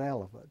wild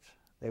elephants.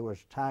 There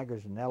was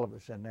tigers and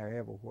elephants in there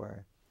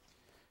everywhere.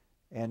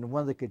 And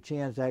one of the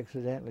Kachins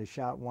accidentally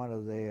shot one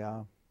of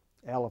the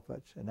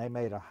elephants, and they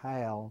made a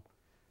howl,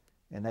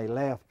 and they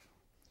left.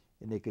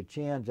 And the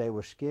Kachins, they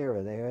were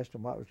scared. They asked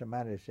them what was the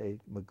matter. They said,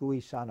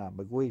 Magui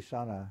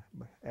sana,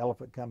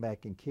 elephant come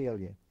back and kill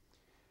you.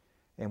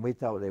 And we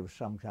thought there was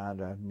some kind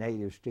of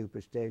native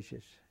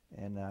superstitious.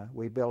 And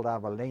we built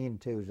our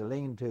lean-tos. The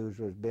lean-tos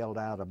was built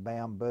out of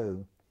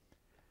bamboo.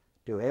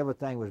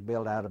 Everything was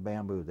built out of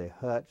bamboo. Their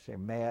huts, their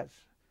mats.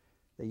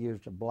 They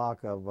used a block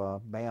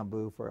of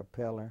bamboo for a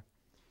pillar.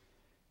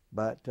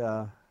 But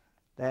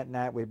that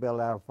night we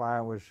built our fire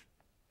and was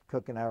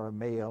cooking our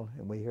meal,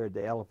 and we heard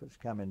the elephants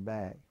coming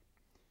back.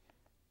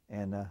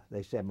 And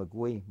they said,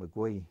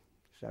 Magui.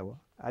 So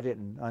I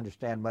didn't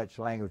understand much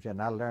language,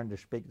 and I learned to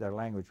speak their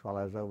language while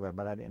I was over there,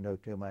 but I didn't know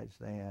too much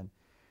then.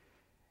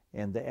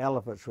 And the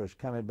elephants was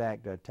coming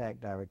back to attack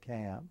our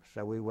camp,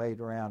 so we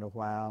waited around a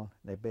while.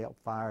 They built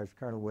fires.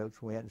 Colonel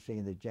Wilkes went and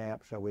seen the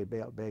Japs, so we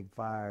built big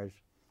fires.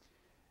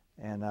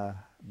 And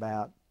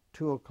about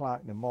 2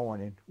 o'clock in the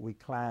morning, we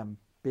climbed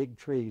big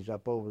trees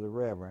up over the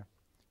river.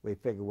 We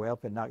figured, well,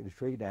 if they knock the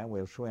tree down,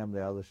 we'll swim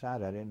the other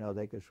side. I didn't know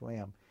they could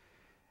swim.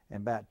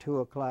 And about 2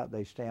 o'clock,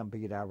 they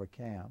stampeded our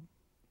camp.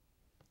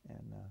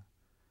 And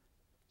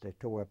they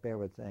tore up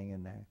everything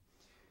in there.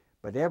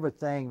 But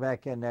everything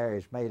back in there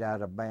is made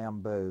out of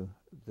bamboo.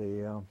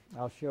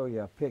 I'll show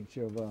you a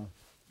picture of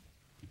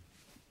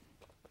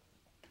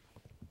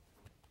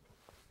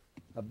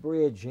a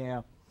bridge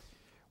here.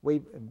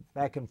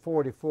 Back in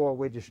 '44,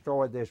 we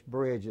destroyed this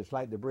bridge. It's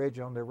like the bridge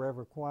on the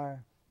River Kwai.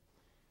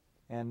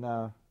 And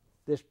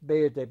this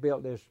bridge, they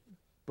built this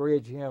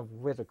bridge here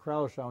with a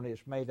cross on it.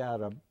 It's made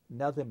out of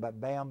nothing but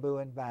bamboo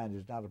and vines.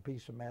 There's not a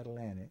piece of metal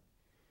in it.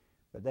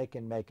 But they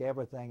can make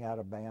everything out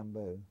of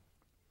bamboo.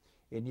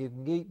 And you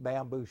can eat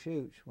bamboo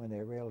shoots when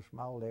they're real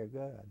small. They're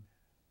good.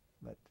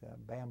 But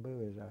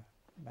bamboo is a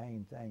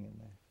main thing in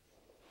there.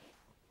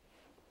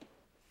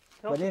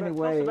 Tell us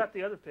about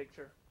the other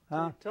picture.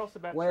 Huh? Tell us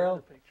about your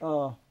other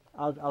picture.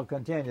 I'll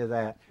continue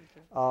that.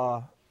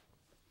 Okay.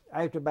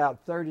 After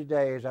about 30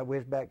 days, I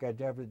was back there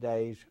every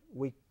days.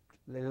 We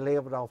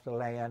lived off the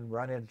land,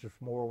 run into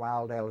some more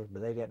wild elephants,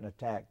 but they didn't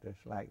attack us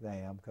like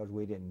them because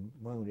we didn't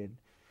wounded.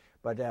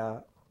 But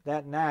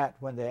that night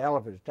when the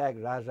elephants attacked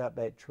us, I was up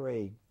that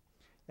tree.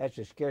 That's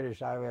the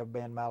scariest I've ever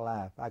been in my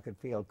life. I could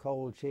feel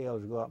cold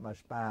chills go up my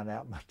spine,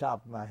 out my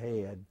top of my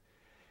head.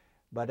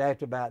 But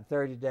after about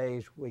 30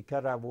 days, we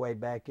cut our way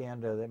back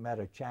into, they met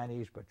a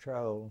Chinese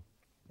patrol,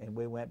 and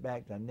we went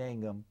back to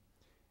Ningham,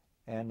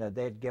 and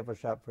they'd give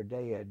us up for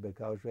dead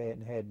because we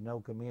hadn't had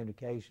no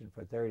communication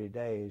for 30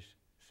 days,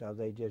 so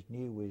they just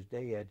knew we was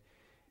dead.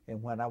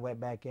 And when I went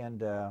back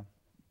into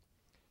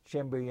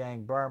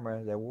China-Burma-India,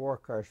 Burma, the war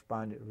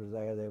correspondent was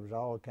there. There was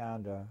all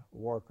kind of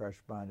war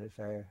correspondents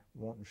there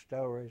wanting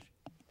stories,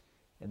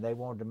 and they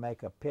wanted to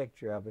make a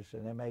picture of us,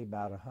 and they made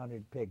about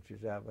 100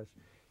 pictures of us.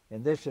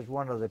 And this is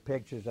one of the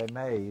pictures they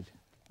made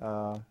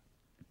around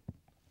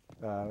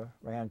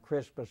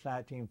Christmas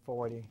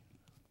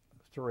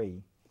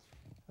 1943.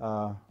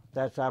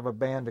 That's our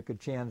band of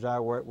Kachins I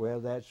worked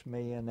with. That's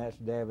me, and that's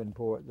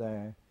Davenport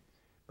there.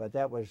 But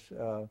that was,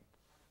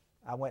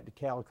 I went to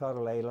Calcutta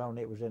later on.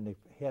 It was in the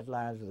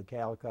headlines of the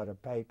Calcutta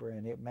paper,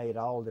 and it made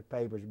all the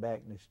papers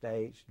back in the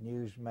States.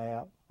 News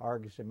Map,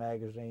 Argosy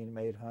magazine,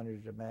 made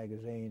hundreds of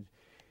magazines.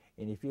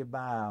 And if you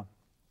buy a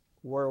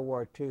World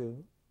War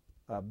II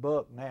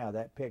book now,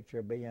 that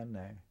picture will be in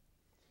there.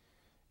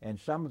 And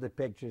some of the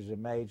pictures are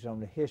made on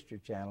the History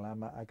Channel.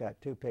 I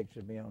got 2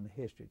 pictures of me on the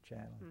History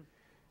Channel.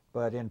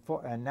 But in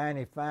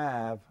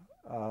 '95,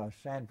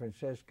 San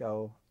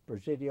Francisco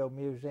Presidio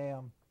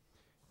Museum,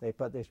 they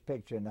put this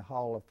picture in the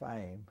Hall of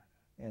Fame,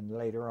 and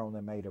later on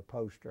they made a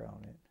poster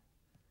on it.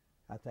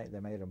 I think they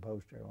made a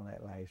poster on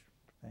that last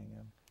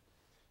thing.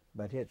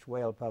 But it's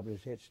well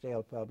published. It's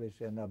still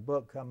published. And a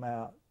book come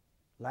out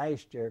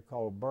last year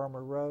called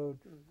Burma Road.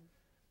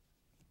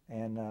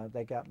 And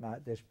they got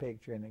this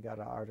picture, and they got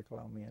an article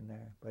on me in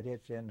there. But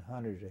it's in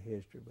hundreds of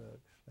history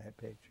books, that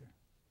picture.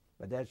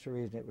 But that's the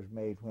reason it was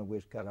made when we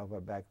was cut off our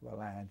back of our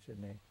lines,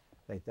 and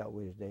they thought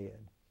we was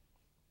dead.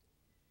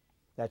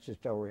 That's the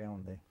story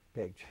on the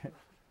picture.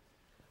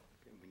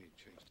 We need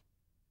to change.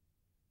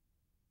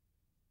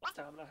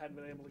 Time I hadn't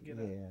been able to get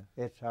it. Yeah,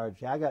 it's hard.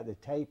 See, I got the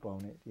tape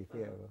on it if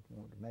you ever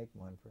want to make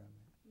one from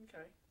it.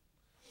 Okay.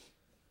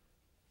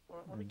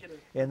 Well, let me get it.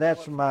 And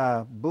that's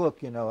my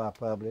book, I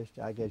published.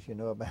 I guess you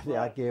know about it.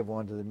 I gave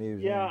one to the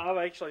museum. Yeah,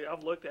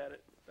 I've looked at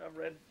it. I've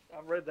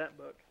read that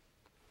book.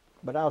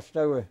 But I'll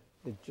show you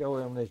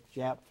on this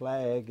Jap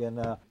flag, and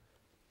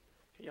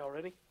Y'all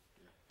ready?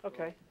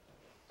 Okay.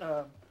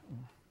 So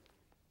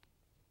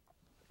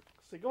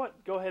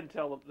go ahead and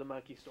tell the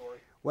monkey story.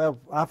 well,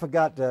 I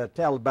forgot to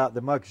tell about the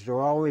monkeys.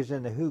 They're always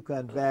in the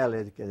Hukun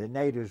Valley. The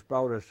natives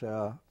brought us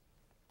a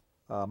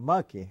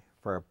monkey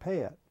for a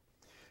pet.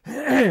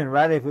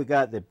 Right after we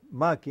got the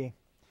monkey,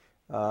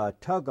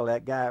 Tuggle,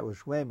 that guy that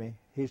was with me,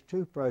 his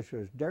toothbrush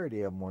was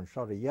dirty every morning,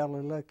 sort of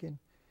yellow looking.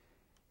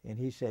 And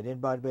he said,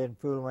 anybody been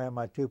fooling around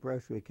my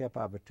toothbrush? We kept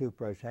our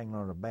toothbrush hanging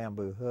on a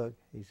bamboo hook.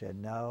 He said,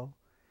 no.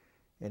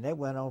 And that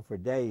went on for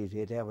days.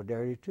 He'd have a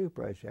dirty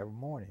toothbrush every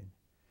morning.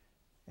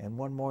 And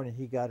one morning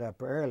he got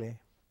up early,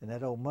 and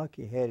that old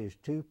monkey had his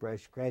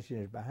toothbrush scratching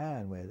his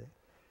behind with it.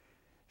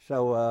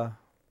 So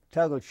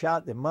Tuggle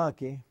shot the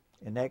monkey,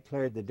 and that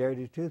cleared the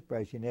dirty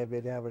toothbrush. He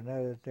never did have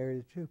another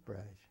dirty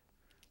toothbrush.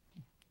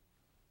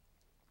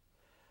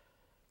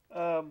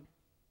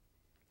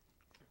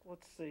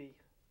 Let's see.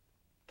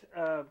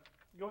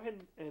 Go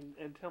ahead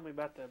and tell me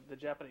about the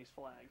Japanese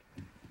flag.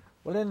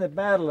 Well, in the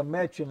Battle of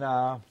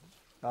Mechina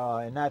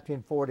in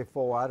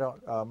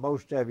 1944,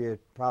 most of you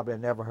probably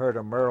never heard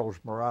of Merle's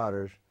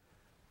Marauders.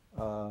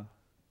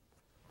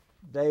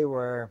 They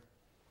were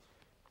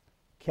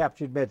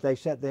captured, but they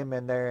sent them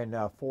in there in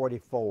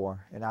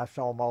 44, and I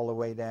saw them all the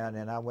way down,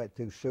 and I went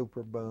through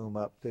Super Boom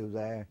up through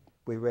there.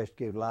 We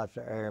rescued lots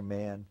of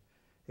airmen.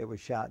 It was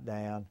shot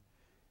down.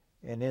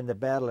 And in the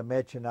Battle of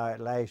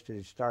Michino,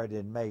 it started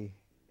in May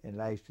and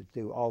lasted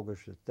through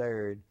August the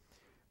 3rd.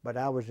 But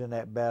I was in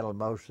that battle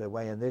most of the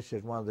way, and this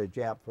is one of the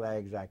Jap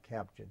flags I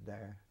captured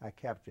there. I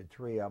captured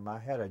 3 of them. I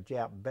had a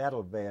Jap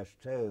battle vest,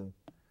 too.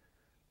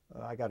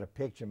 I got a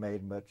picture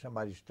made, but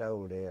somebody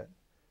stole it.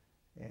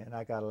 And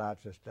I got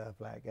lots of stuff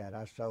like that.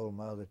 I sold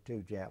my other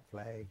 2 Jap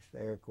flags.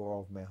 The Air Corps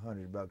offered me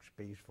 $100 a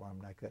piece for them,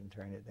 and I couldn't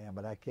turn it down.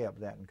 But I kept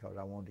that because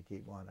I wanted to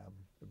keep one of them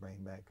to bring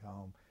back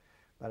home.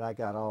 But I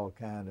got all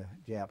kind of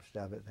Jap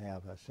stuff that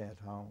I sent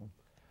home.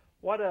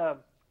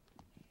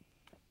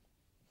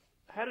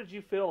 How did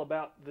you feel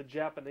about the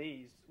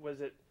Japanese?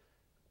 Was it,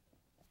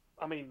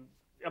 I mean,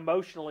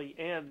 emotionally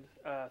and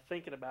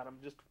thinking about them,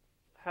 just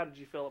how did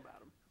you feel about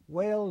them?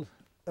 Well,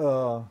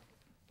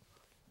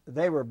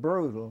 they were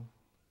brutal.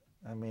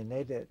 I mean,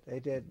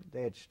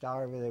 they'd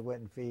starve you, they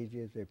wouldn't feed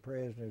you, they're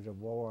prisoners of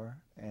war,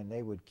 and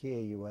they would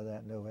kill you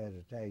without no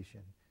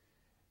hesitation.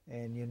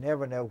 And you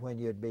never know when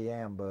you'd be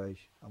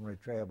ambushed on the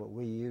trail, but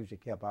we usually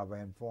kept our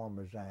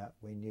informers out.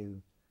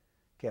 We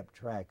kept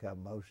track of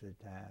them most of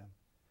the time.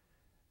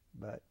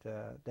 But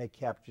they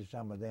captured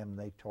some of them, and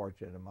they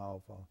tortured them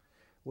awful.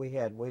 We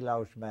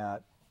lost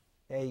about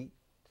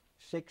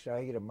 6 or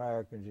 8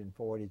 Americans in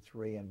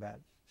 43, and about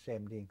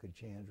 17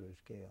 Kachins was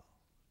killed,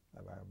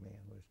 of our men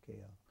was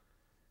killed.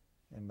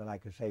 And but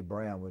like I say,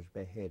 Brown was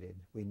beheaded.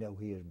 We know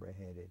he was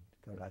beheaded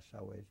because I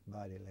saw his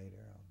body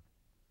later on.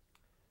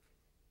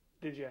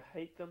 Did you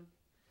hate them?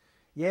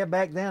 Yeah,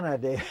 back then I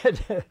did.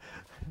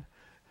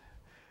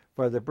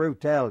 For the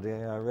brutality,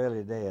 I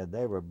really did.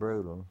 They were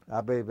brutal. I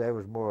believe they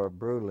was more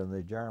brutal than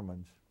the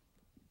Germans.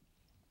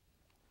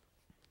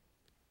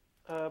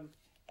 Let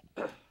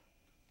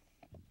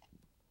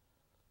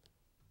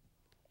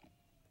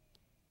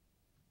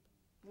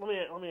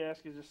me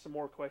ask you just some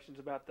more questions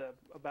about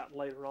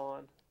later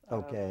on.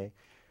 Okay.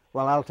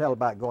 Well, I'll tell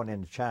about going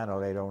into China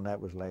later on.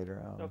 That was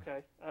later on.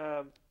 Okay.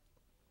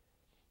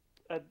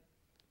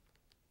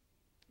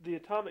 The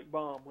atomic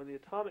bomb. When the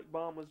atomic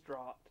bomb was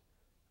dropped,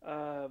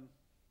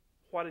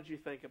 what did you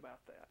think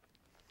about that?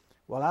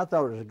 Well, I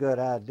thought it was a good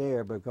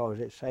idea because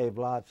it saved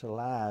lots of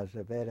lives.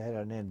 If it had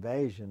an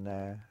invasion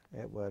there,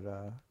 it would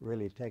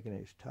really taken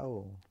its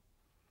toll.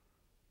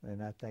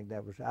 And I think I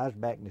was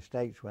back in the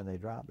States when they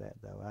dropped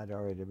that, though. I'd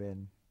already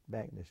been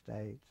back in the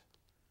States.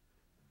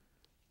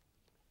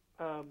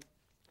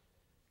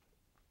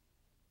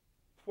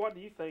 What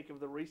do you think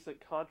of the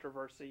recent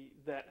controversy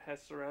that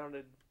has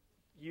surrounded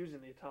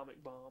using the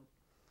atomic bomb?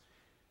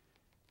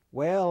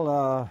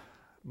 Well,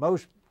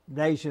 most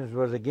nations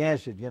was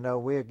against it. You know,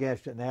 we're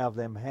against it now of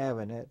them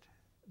having it.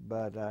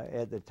 But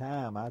at the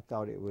time, I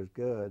thought it was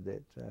good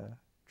that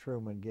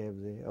Truman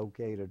gave the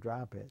okay to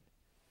drop it.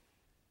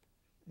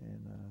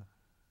 And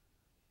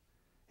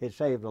it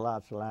saved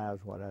lots of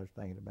lives, what I was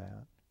thinking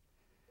about.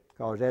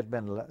 Because there'd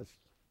been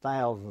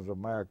thousands of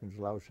Americans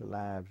lost their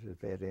lives if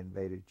they had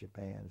invaded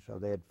Japan. So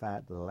they'd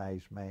fight to the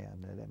last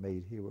man. And it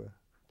made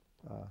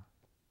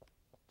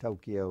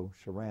Tokyo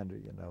surrender,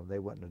 you know. They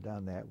wouldn't have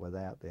done that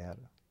without the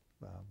atom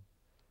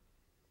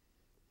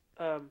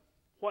bomb.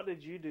 What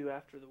did you do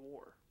after the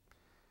war?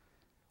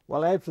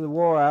 Well, after the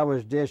war, I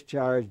was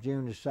discharged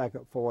June the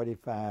 2nd,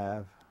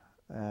 45.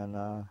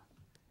 And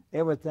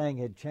everything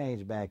had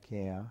changed back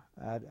here.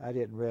 I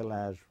didn't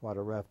realize what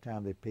a rough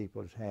time the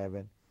people was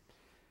having.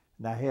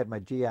 And I had my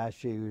GI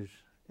shoes,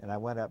 and I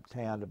went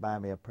uptown to buy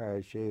me a pair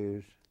of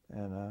shoes,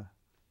 and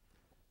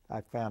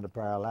I found a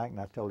pair I liked, and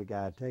I told the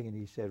guy I'd taken.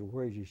 He said, well,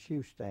 where's your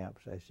shoe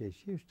stamps? I said,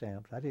 shoe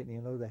stamps? I didn't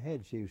even know they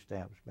had shoe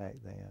stamps back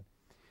then.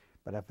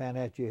 But I found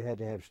out you had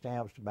to have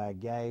stamps to buy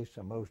gas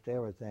or most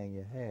everything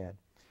you had.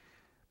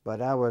 But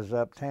I was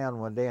uptown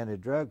one day in a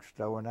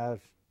drugstore, and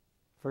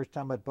first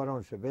time I'd put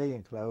on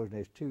civilian clothes, and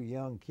there's 2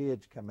 young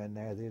kids come in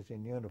there. They was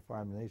in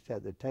uniform, and they sat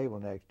at the table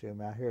next to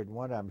me. I heard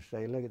one of them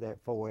say, look at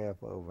that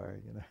 4F over there,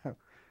 you know.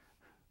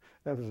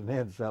 That was an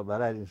insult,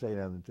 but I didn't say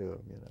nothing to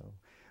them, you know.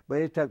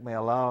 But it took me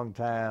a long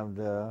time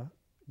to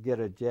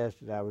get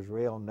adjusted. I was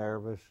real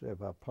nervous.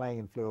 If a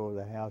plane flew over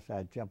the house,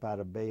 I'd jump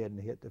out of bed and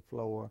hit the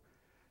floor.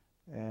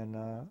 And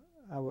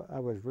I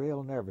was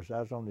real nervous.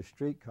 I was on the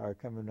streetcar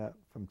coming up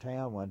from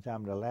town one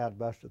time, and a loud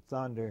burst of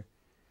thunder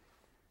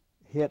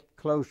hit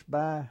close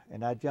by,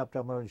 and I jumped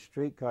up on the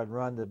streetcar and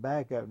run the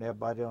back up, and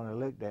everybody only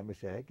looked at me and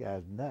said, that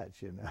guy's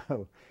nuts, you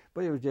know.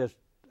 But it was just,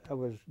 I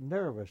was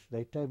nervous.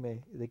 They gave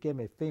me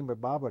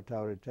phenobarbital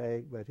to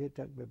take, but it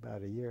took me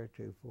about a year or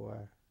two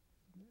before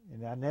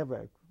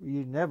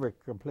you never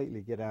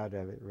completely get out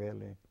of it,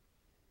 really.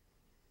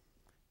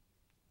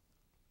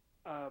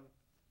 How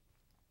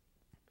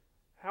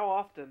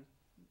often,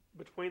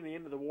 between the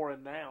end of the war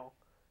and now,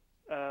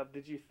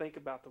 did you think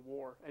about the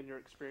war and your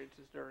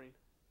experiences during?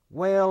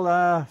 Well,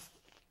 I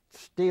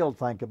still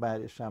think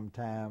about it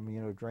sometime,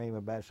 you know, dream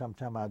about it.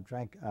 Sometime I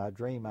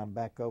dream I'm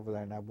back over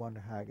there, and I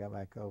wonder how I got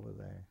back over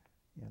there,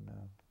 you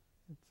know.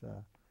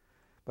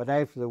 But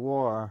after the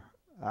war,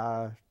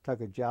 I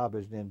took a job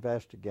as an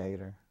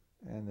investigator,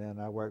 and then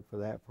I worked for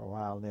that for a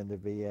while, and then the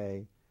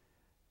VA.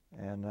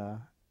 And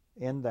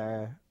in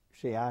there,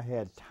 see, I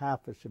had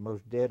typhus, the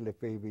most deadly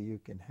fever you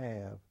can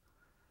have.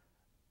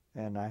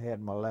 And I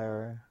had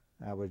malaria,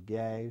 I was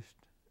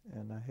gassed,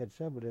 and I had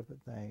several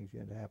different things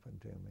that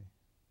happened to me.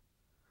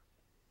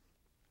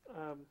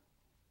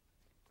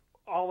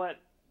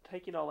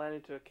 Taking all that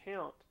into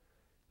account,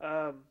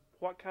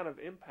 what kind of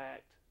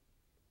impact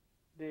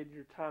did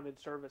your time in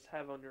service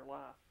have on your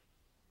life?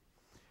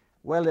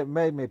 Well, it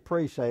made me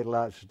appreciate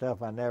lots of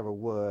stuff I never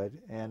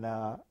would, and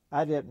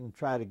I didn't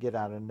try to get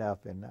out of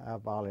nothing. I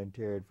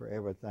volunteered for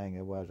everything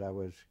it was. I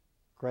was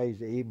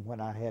crazy. Even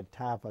when I had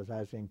typhus,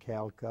 I was in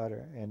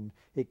Calcutta, and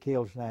it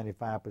kills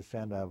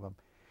 95% of them.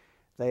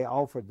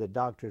 The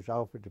doctors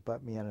offered to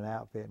put me in an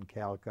outfit in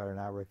Calcutta, and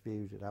I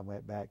refused it. I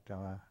went back to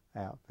my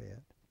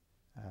outfit.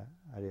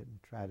 I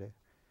didn't try to,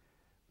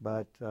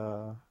 but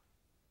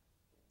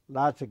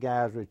lots of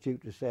guys would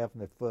shoot themselves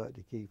in the foot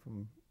to keep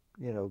from,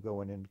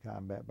 going into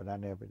combat, but I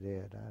never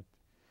did.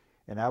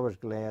 And I was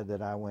glad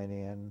that I went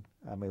in.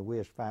 I mean, we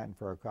was fighting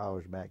for a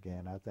cause back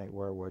then. I think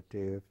World War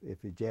II,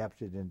 if the Japs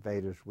had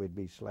invaded us, we'd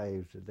be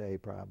slaves today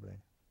probably.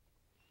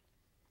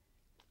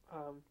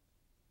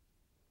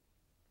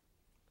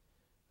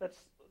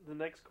 That's the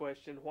next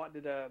question. What do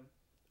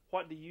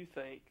you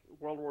think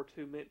World War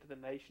II meant to the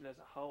nation as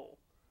a whole?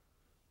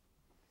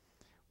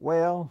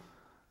 Well,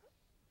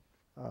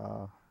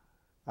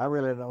 I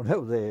really don't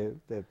know the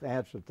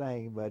answer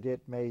thing, but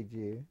it made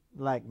you,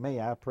 like me,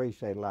 I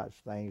appreciate lots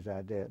of things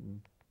I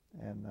didn't.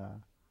 And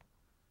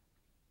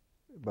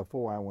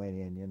before I went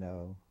in,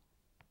 and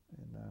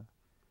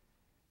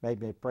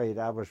made me proud.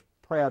 I was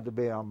proud to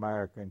be an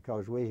American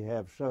because we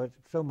have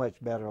so much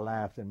better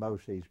life than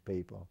most of these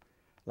people.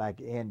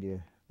 Like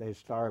India, there's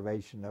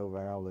starvation over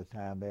there all the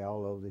time. They're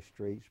all over the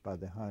streets by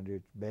the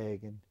hundreds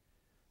begging.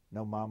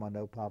 No mama,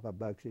 no papa,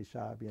 bucksy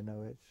sob.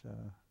 It's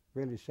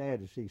really sad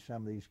to see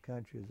some of these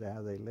countries,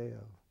 how they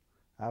live.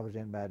 I was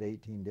in about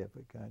 18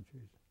 different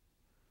countries.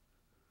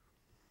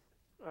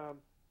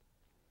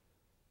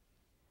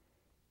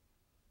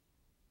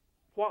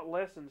 What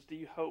lessons do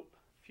you hope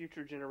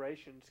future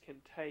generations can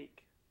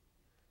take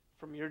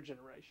from your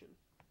generation?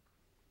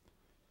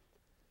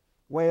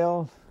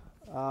 Well,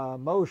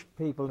 most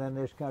people in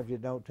this country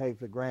don't take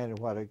for granted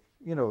what a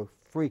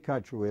free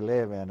country we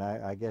live in.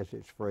 I guess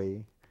it's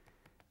free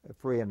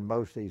in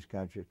most of these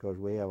countries because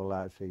we have a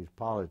lot of these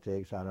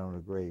politics I don't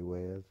agree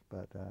with.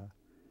 But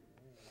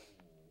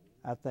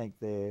I think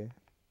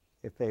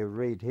if they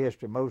read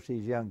history, most of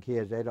these young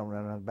kids, they don't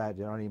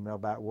even know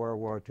about World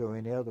War II or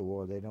any other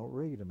war. They don't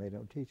read them. They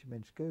don't teach them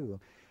in school.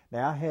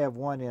 Now, I have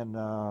one in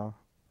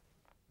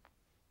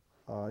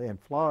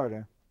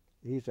Florida.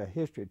 He's a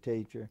history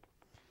teacher.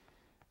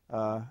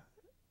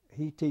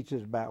 He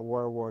teaches about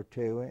World War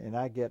II, and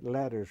I get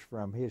letters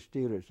from his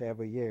students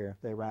every year.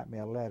 They write me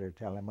a letter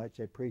telling how much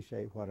they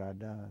appreciate what I've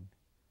done.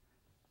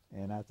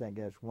 And I think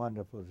that's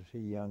wonderful to see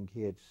young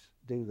kids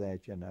do that,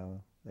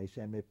 They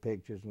send me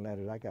pictures and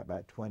letters. I got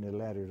about 20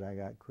 letters I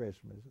got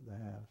Christmas at the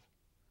house.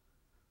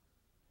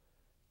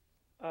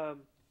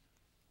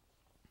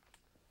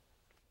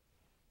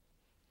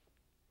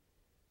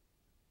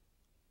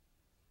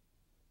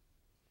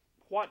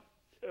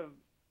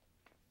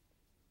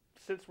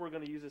 Since we're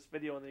going to use this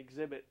video in the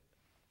exhibit,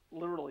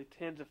 literally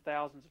tens of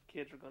thousands of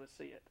kids are going to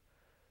see it.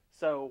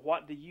 So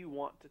what do you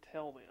want to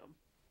tell them?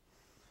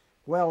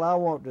 Well, I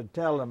want to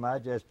tell them I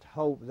just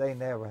hope they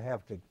never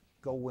have to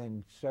go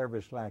in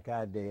service like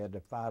I did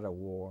to fight a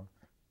war,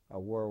 a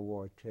World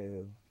War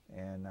II.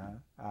 And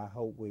I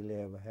hope we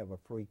have a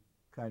free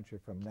country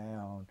from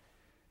now on.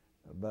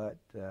 But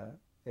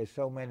there's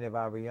so many of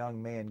our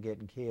young men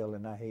getting killed,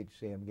 and I hate to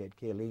see them get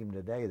killed. Even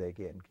today they're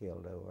getting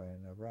killed over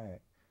in Iraq.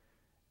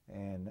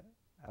 And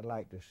I'd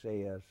like to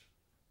see us,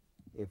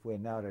 if we're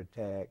not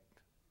attacked,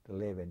 to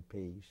live in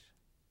peace.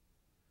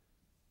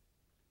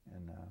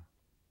 And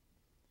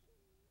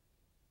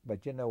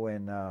but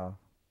in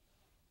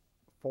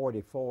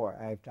 '44,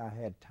 after I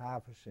had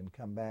typhus and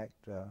come back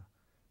to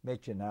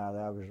Michigan,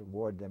 I was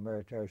awarded the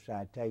military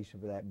citation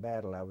for that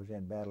battle. I was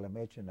in Battle of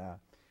Michigan,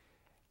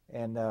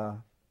 and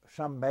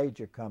some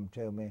major come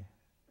to me,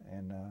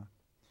 and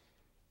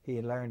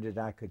he learned that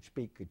I could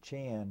speak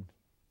Kachin.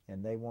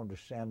 And they wanted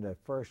to send the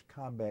first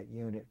combat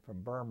unit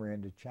from Burma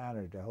into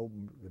China to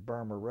open the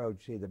Burma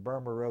Road. See, the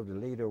Burma Road, the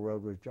Lido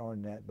Road was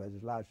joining that, but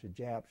there's lots of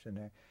Japs in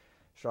there.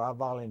 So I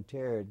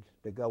volunteered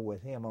to go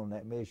with him on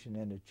that mission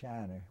into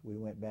China. We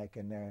went back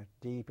in there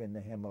deep in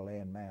the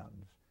Himalayan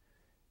mountains,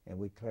 and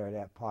we cleared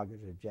out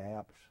pockets of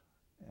Japs.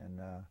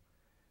 And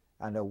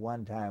I know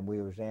one time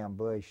we was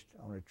ambushed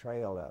on a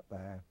trail up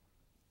there,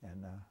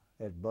 and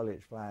there's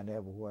bullets flying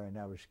everywhere, and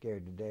I was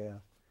scared to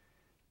death.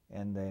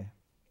 And the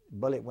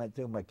bullet went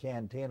through my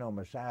canteen on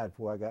my side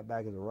before I got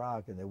back to the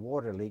rock, and the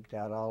water leaked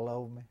out all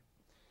over me.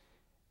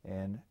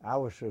 And I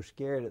was so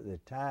scared at the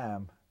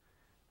time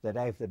that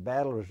after the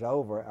battle was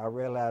over, I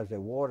realized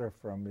the water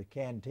from the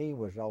canteen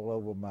was all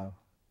over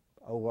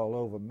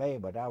me,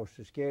 but I was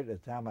so scared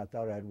at the time I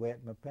thought I'd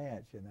wet my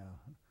pants,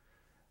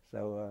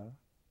 So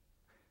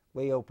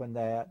we opened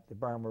the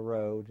Burma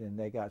Road, and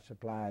they got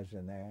supplies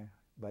in there.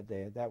 But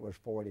that was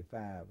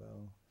 45,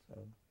 though. So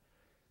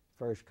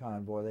first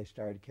convoy, they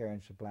started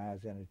carrying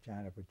supplies into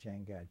China for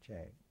Chiang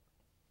Kai-shek.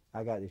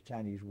 I got the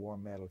Chinese War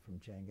Medal from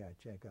Chiang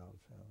Kai-shek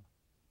also.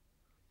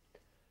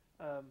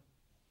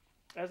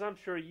 As I'm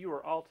sure you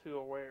are all too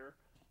aware,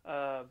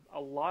 a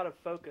lot of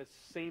focus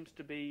seems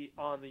to be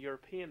on the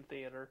European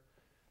theater,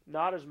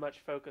 not as much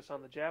focus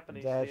on the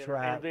Japanese theater,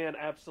 right. and then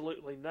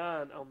absolutely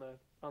none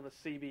on the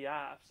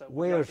CBI. So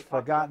we was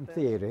forgotten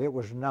theater. It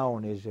was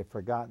known as the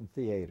forgotten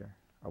theater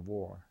of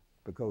war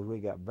because we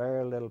got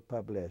very little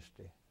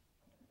publicity,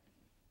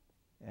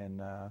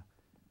 and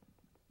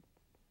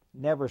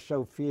never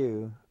so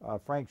few.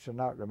 Frank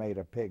Sinatra made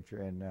a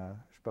picture and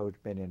supposed to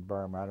have been in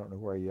Burma. I don't know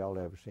where y'all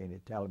ever seen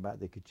it. Tell about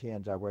the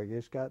Kachins I work.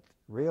 It's got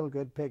real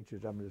good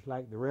pictures of them. It's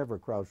like the river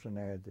crossing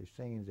there, the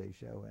scenes they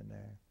show in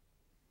there.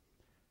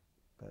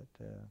 But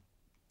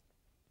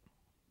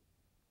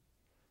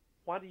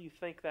why do you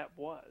think that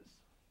was,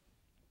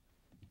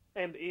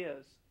 and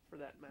is, for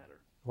that matter?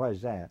 What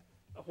is that?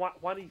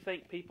 Why do you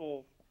think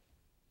people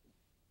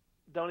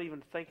don't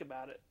even think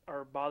about it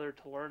or bother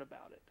to learn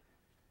about it?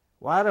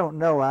 Well, I don't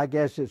know. I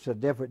guess it's a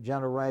different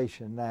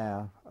generation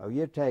now.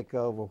 You take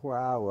over where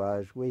I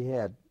was, we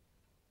had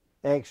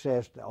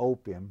access to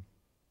opium,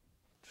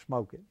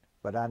 smoke it.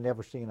 But I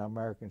never seen an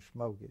American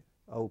smoke it,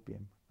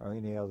 opium, or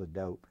any other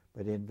dope.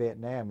 But in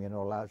Vietnam, you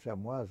know, a lot of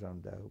them was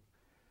on dope.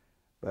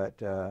 But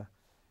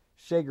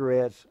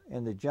cigarettes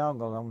in the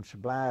jungle on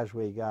supplies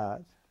we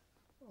got,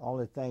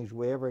 only things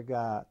we ever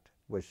got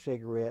was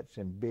cigarettes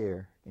and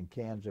beer, and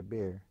cans of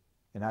beer.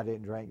 And I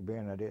didn't drink beer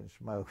and I didn't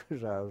smoke,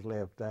 so I was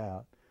left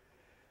out.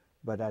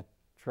 But I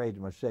traded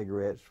my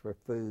cigarettes for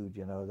food,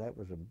 you know. That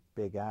was a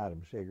big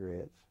item,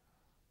 cigarettes.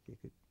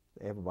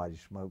 Everybody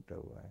smoked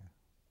over there.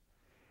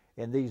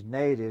 And these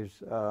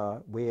natives,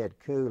 we had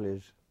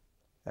coolies,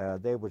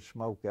 they would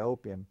smoke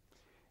opium.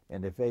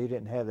 And if they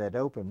didn't have that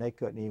opium, they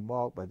couldn't even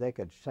walk, but they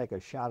could take a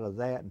shot of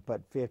that and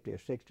put 50 or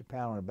 60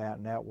 pounds about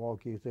and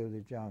outwalk you through the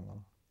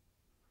jungle.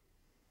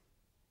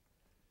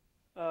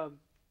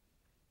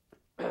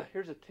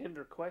 Here's a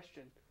tender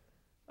question.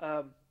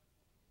 How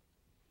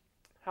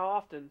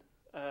often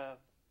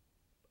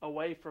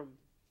away from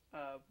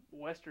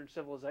Western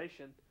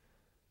civilization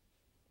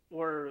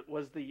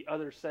was the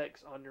other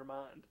sex on your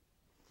mind?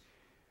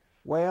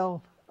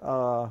 Well,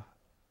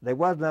 there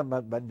wasn't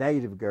nothing but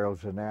native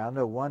girls in there. I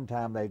know one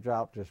time they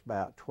dropped us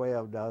about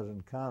 12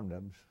 dozen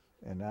condoms,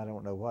 and I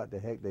don't know what the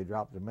heck they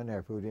dropped them in there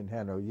if we didn't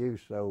have no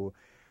use. So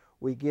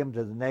we give them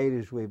to the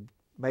natives. We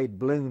made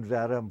balloons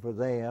out of them for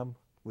them.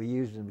 We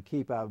used them to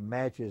keep our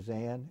matches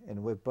in,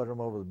 and we put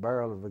them over the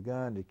barrel of a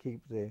gun to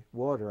keep the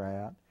water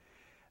out.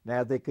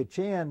 Now, the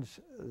Kachins,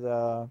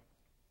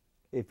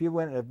 if you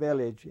went in a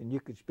village and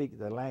you could speak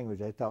the language,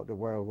 they thought the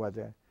world was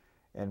there.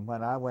 And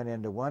when I went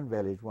into one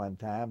village one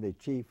time, the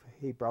chief,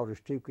 he brought us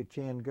 2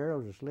 Kachin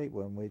girls to sleep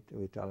with, and we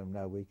told him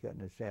no, we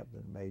couldn't accept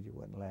them. The major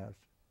wouldn't allow us.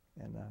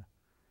 And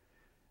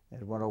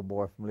there's one old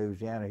boy from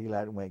Louisiana, he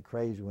like went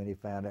crazy when he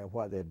found out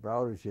what they'd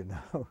brought us, you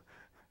know.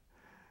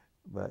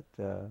 But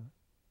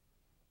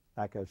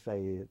like I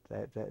say,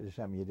 that is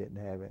something you didn't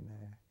have in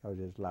there, because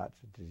there's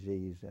lots of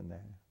disease in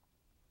there.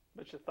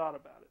 But you thought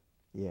about it.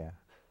 Yeah.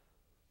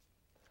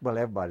 Well,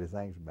 everybody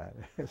thinks about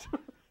it.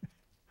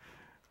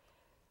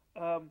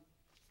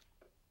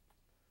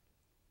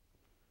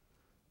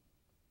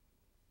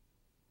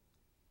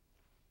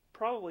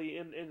 Probably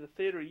in the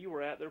theater you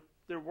were at,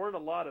 there weren't a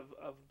lot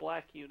of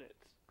black units,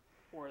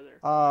 were there?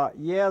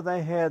 Yeah,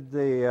 they had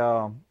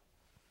the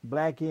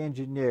black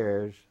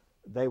engineers.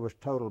 They was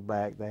total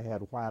black. They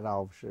had white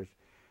officers.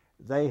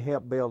 They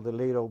helped build the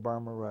Lido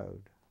Burma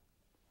Road.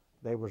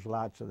 There was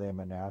lots of them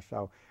in there.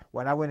 So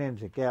when I went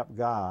into Gap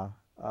Ga,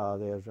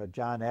 there's a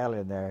John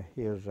Allen there.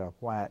 He was a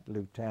white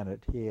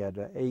lieutenant. He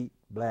had 8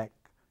 black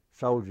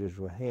soldiers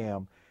with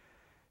him.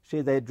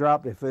 See, they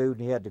dropped the food,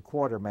 and he had the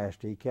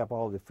quartermaster. He kept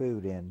all the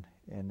food in,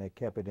 and they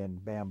kept it in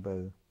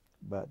bamboo.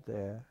 But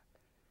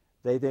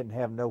they didn't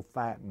have no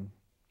fighting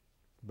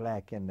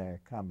black in their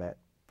combat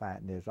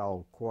fighting. It's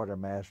all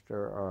quartermaster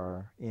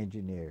or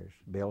engineers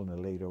building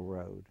the Lido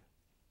Road.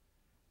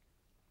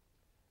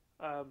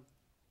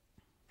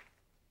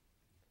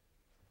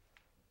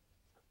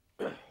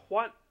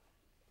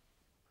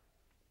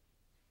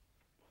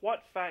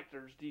 What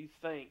factors do you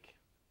think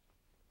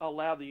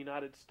allowed the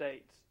United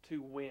States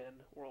to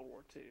win World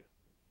War II?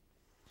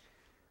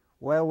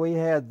 Well, we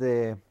had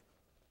the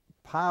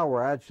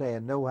power, I'd say,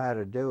 and know how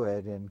to do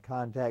it in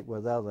contact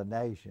with other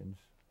nations.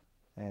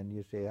 And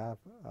you see,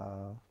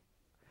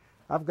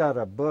 I've got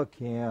a book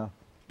here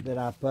that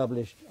I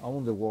published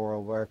on the war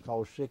over there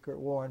called Secret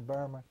War in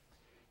Burma.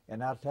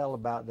 And I tell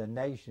about the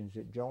nations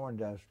that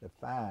joined us to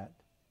fight,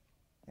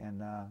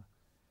 and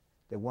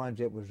the ones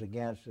that was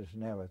against us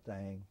and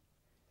everything.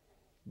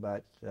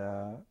 But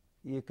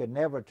you could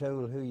never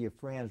tell who your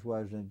friends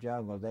was in the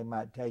jungle. They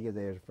might tell you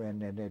they're a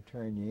friend, and they'd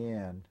turn you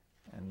in.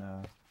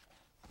 And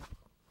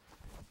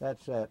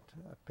that's that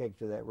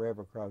picture of that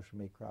river crossing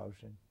me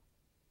crossing.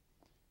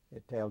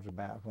 It tells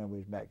about when we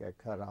was back there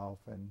cut off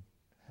and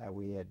how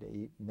we had to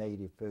eat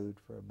native food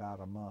for about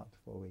a month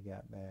before we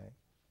got back.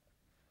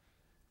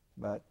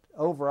 But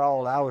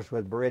overall, I was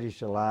with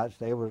British Alliance.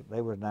 They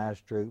were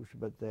nice troops,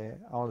 but the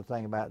only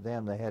thing about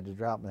them, they had to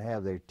drop and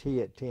have their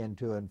tea at 10,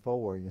 2, and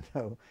 4. You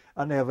know,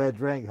 I never had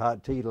drank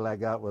hot tea till I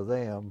got with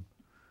them.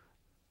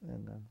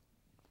 And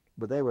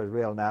but they was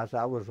real nice.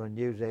 I was with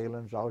New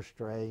Zealanders,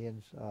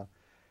 Australians,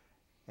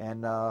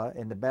 and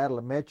in the Battle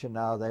of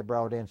Michino, they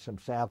brought in some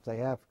South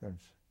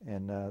Africans,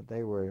 and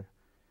they were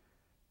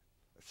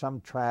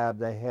some tribe.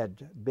 They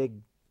had big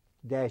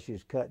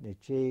dashes cut in the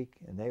cheek,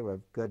 and they were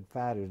good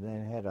fighters. And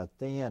then had a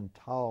thin,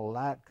 tall,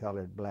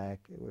 light-colored black.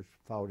 It was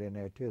fought in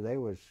there too. They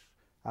was,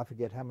 I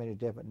forget how many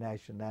different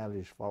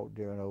nationalities fought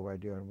during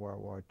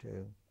World War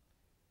II.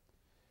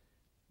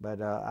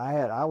 But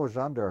I was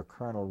under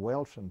Colonel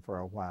Wilson for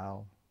a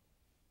while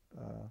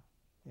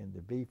in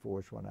the B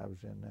Force when I was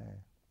in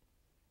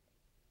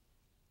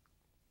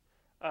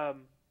there.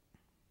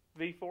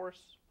 V Force?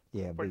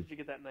 Yeah. Where did you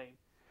get that name?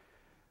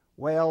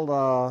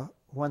 Well,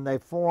 when they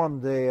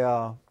formed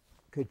the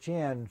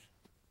Kachins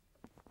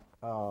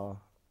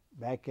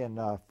back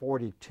in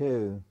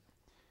 42,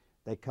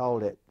 they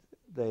called it,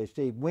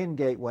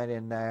 Wingate went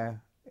in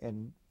there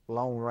in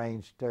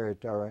long-range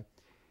territory,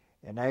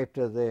 and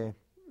after the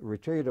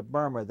retreat of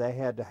Burma, they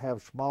had to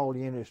have small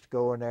units to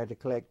go in there to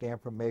collect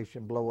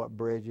information, blow up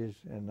bridges,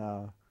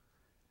 and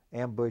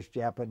ambush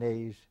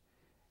Japanese.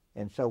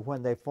 And so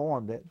when they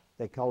formed it,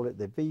 they called it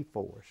the V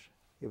Force.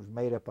 It was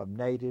made up of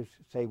natives.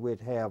 Say we'd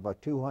have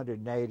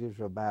 200 natives,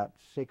 about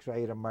 6 or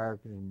 8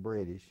 Americans and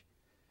British.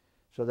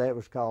 So that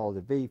was called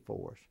the V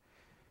Force.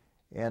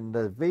 And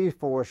the V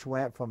Force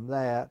went from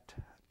that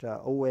to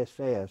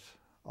OSS,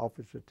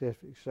 Officer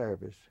Certificate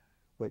Service,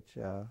 which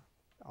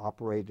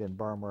operated in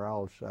Burma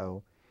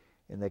also.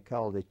 And they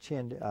called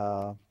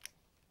the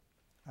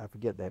I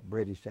forget that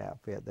British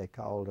outfit they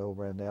called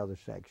over in the other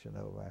section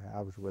over there.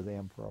 I was with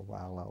them for a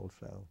while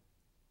also.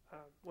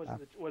 Was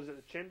it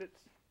the Chindits?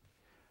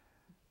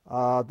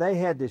 They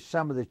had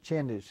some of the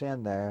Chindits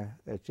in there.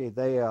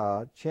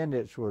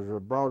 Chindits was a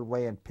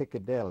Broadway in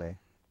Piccadilly,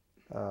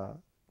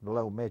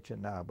 below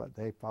Michino, but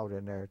they fought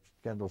in there.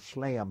 General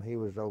Slim, he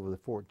was over the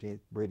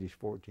British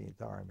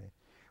 14th Army.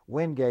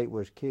 Wingate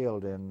was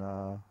killed in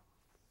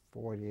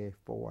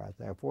 44, I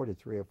think,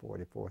 43 or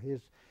 44.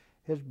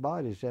 His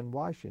body's in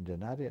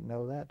Washington. I didn't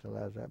know that till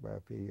I was up there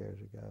a few years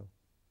ago.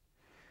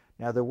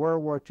 Now, the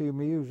World War II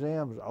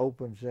Museum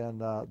opens in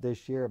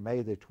this year,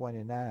 May the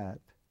 29th,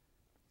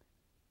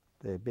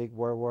 the big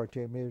World War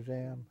II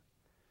Museum.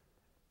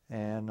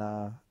 And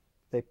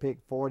they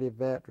picked 40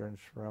 veterans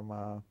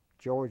from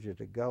Georgia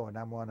to go, and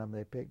I'm one of them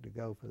they picked to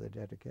go for the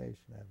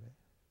dedication of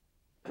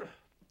it.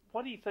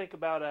 What do you think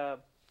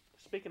about,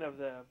 speaking of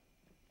the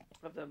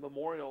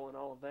memorial and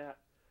all of that,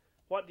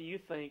 what do you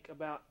think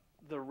about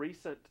the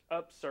recent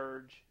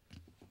upsurge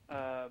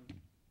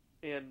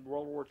in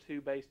World War II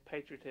based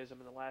patriotism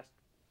in the last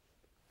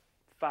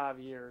 5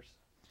 years?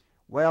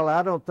 Well,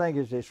 I don't think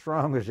it's as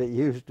strong as it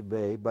used to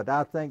be, but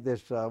I think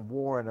this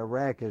war in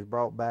Iraq has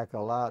brought back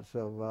lots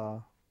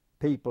of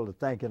people to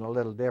thinking a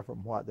little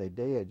different from what they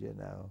did, you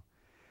know.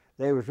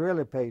 They was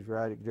really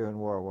patriotic during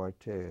World War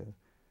II.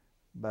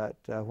 But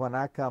when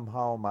I come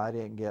home, I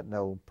didn't get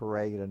no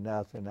parade or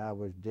nothing. I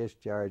was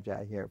discharged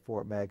out here at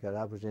Fort McPherson.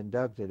 I was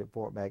inducted at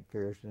Fort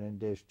McPherson and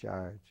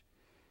discharged.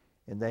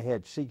 And they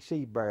had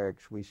CC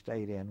barracks we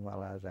stayed in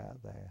while I was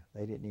out there.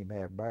 They didn't even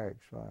have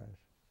barracks for us.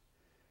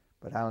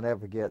 But I'll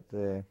never forget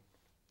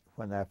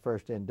when I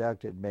first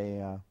inducted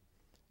me, I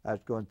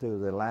was going through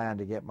the line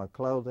to get my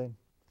clothing,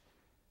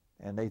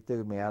 and they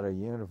threw me out of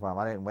uniform.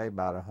 I didn't weigh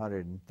about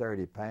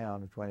 130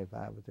 pounds,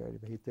 25 or 30,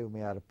 but he threw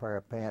me out a pair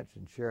of pants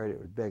and shirt. It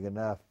was big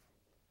enough,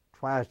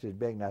 twice as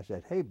big, and I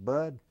said, "Hey,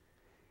 bud,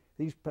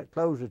 these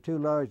clothes are too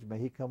large for me."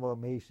 He come over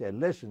to me, he said,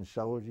 "Listen,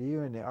 soldier,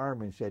 you in the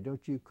Army," and said,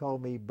 "Don't you call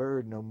me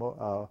Bud no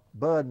more.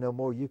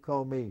 You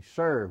call me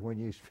sir when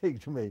you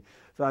speak to me."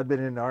 So I'd been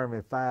in the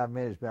Army 5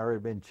 minutes, but I'd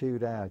already been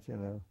chewed out, you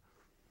know.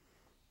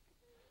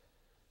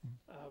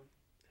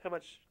 How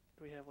much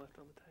do we have left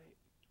on the tape?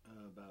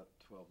 About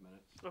 12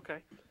 minutes.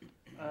 Okay.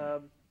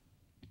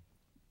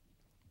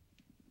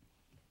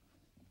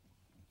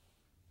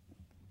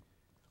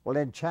 Well,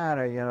 in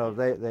China, you know,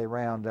 they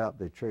round up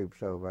the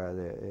troops over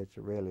there. It's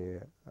really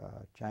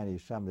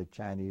Chinese. Some of the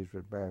Chinese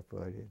were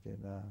barefooted.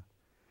 And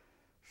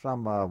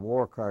some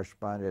war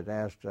correspondent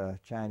asked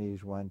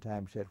Chinese one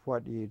time, said,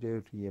 "What do you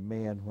do to your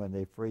men when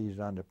they freeze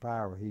under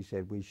power?" He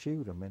said, "We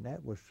shoot them," and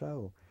that was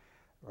so.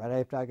 Right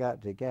after I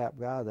got to Gap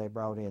God, they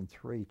brought in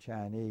 3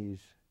 Chinese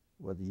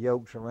with the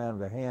yokes around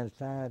their hands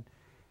tied,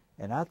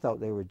 and I thought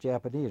they were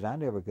Japanese. I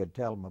never could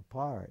tell them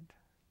apart.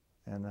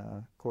 And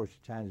of course, the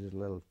Chinese is a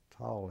little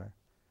taller.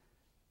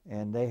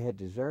 And they had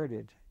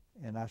deserted,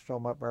 and I saw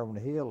them up there on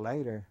the hill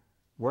later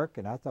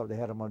working. I thought they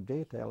had them on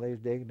detail. They was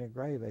digging a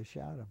grave. They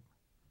shot them.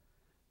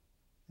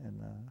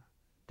 And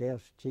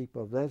death's cheap.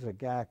 There's a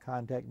guy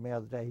contacted me the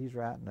other day. He's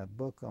writing a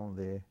book on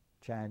the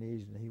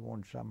Chinese, and he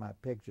wanted some of my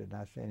pictures,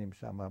 and I sent him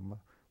some of them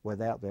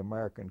without the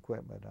American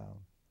equipment on.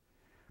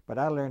 But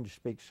I learned to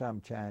speak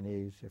some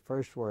Chinese. The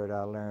first word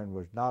I learned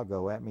was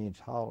nago. That means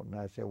halt. And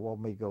I said, well,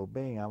 me go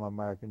bing. I'm an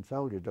American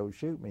soldier. Don't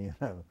shoot me, you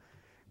know,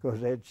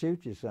 because they'd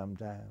shoot you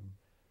sometime.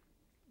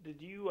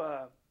 Did you,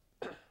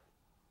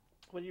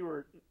 when you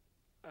were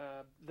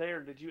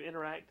there, did you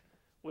interact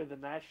with the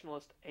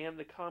nationalist and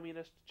the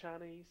communist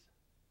Chinese?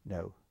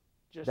 No.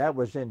 Just That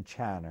was in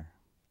China.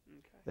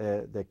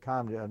 okay. The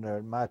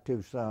communist, my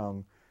two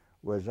sons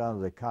was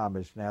under the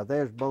communists. Now, they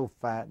was both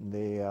fighting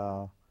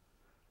the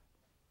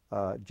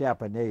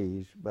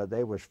Japanese, but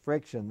there was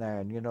friction there.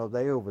 And, you know,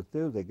 they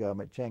overthrew the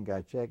government, Chiang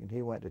Kai-shek, and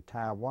he went to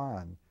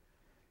Taiwan.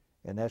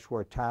 And that's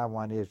where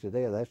Taiwan is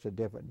today. That's a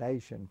different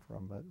nation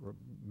from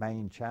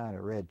main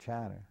China, Red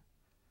China.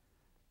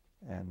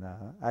 And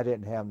I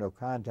didn't have no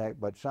contact,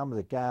 but some of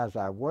the guys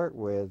I worked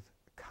with,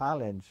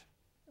 Collins,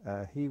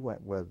 he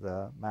went with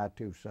my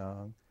two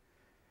sons.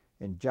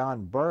 And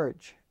John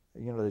Birch,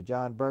 you know the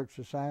John Birch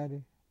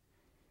Society?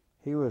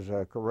 He was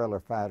a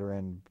guerrilla fighter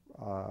in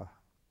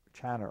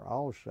China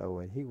also,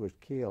 and he was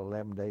killed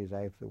 11 days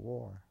after the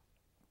war.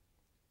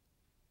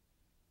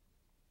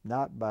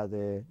 Not by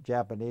the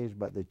Japanese,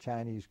 but the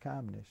Chinese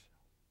communists.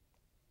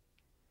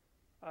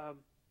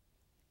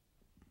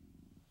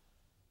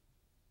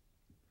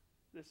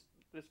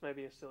 This may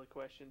be a silly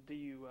question. Do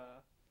you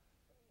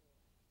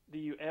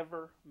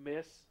ever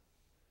miss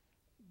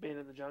being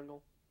in the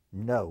jungle?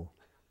 No.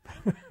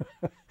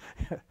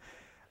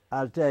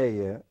 I'll tell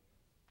you,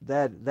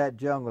 that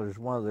jungle is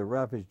one of the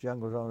roughest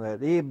jungles on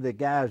that. Even the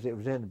guys that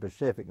was in the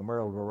Pacific,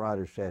 Merle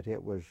Marauder said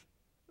it was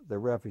the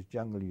roughest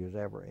jungle you was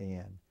ever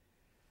in.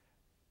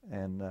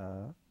 And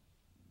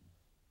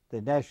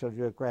the National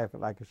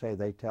Geographic, like I say,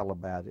 they tell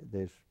about it.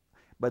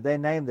 But they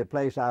named the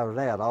place I was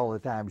at all the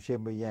time,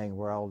 Shimbuyang,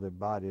 where all the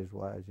bodies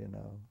was, you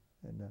know.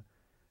 And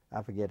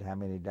I forget how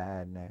many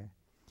died in there.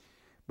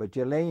 But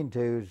your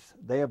lean-tos,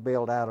 they're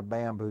built out of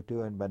bamboo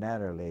too and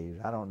banana leaves.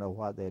 I don't know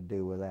what they'd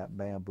do with that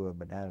bamboo and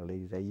banana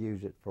leaves. They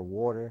use it for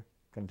water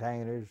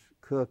containers,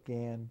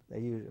 cooking. They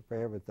use it for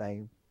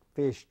everything.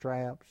 Fish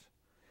traps.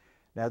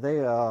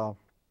 Now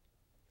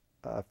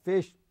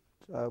fish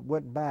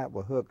wouldn't bite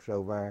with hooks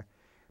over there,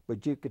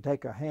 but you could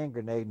take a hand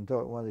grenade and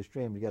throw it in one of the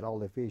streams and get all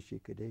the fish you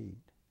could eat.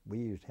 We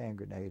used hand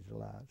grenades a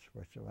lot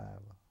for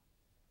survival.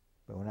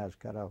 But when I was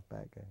cut off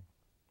back there.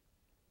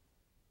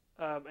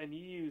 And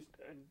you used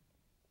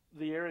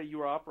the area you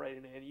were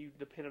operating in, you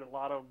depended a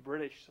lot on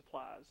British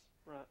supplies,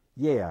 right?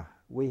 Yeah,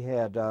 we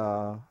had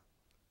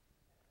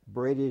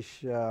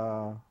British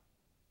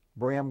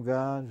brim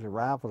guns,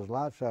 rifles.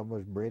 Lots of them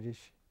was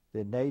British.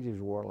 The natives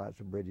wore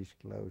lots of British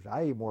clothes.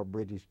 I even wore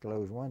British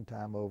clothes one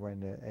time over in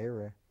the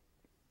area,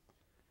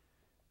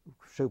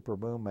 Super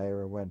Boom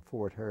area, when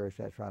Fort Harris.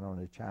 That's right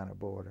on the China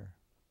border.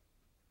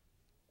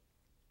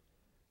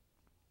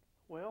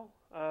 Well,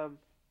 I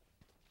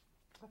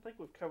think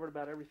we've covered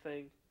about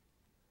everything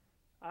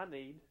I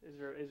need. Is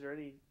there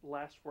any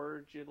last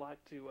words you'd like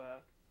to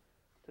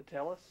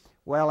tell us?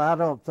 Well, I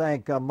don't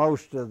think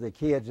most of the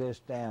kids this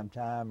damn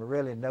time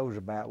really knows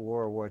about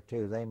World War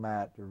II. They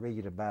might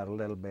read about a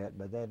little bit,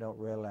 but they don't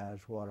realize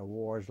what a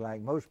war is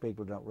like. Most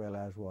people don't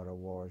realize what a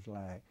war is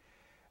like.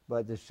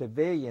 But the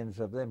civilians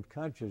of them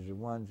countries are the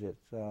ones that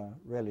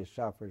really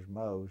suffers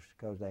most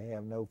because they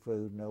have no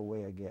food, no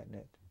way of getting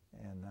it.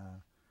 And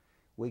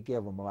we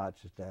give them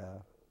lots of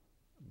stuff.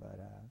 But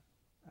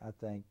I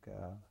think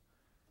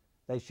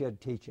they should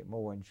teach it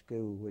more in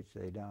school, which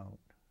they don't.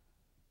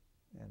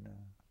 And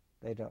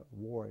they don't.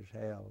 War is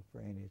hell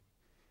for any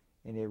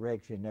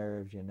wrecks your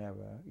nerves. You're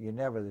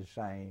never the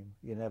same.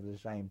 You're never the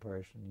same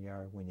person you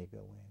are when you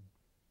go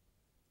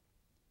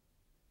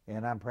in.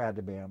 And I'm proud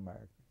to be an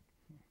American.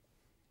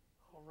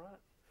 All right.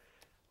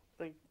 I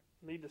think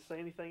need to say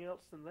anything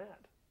else than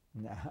that.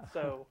 No.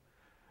 So,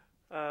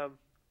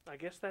 I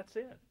guess that's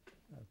it.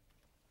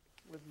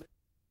 With me.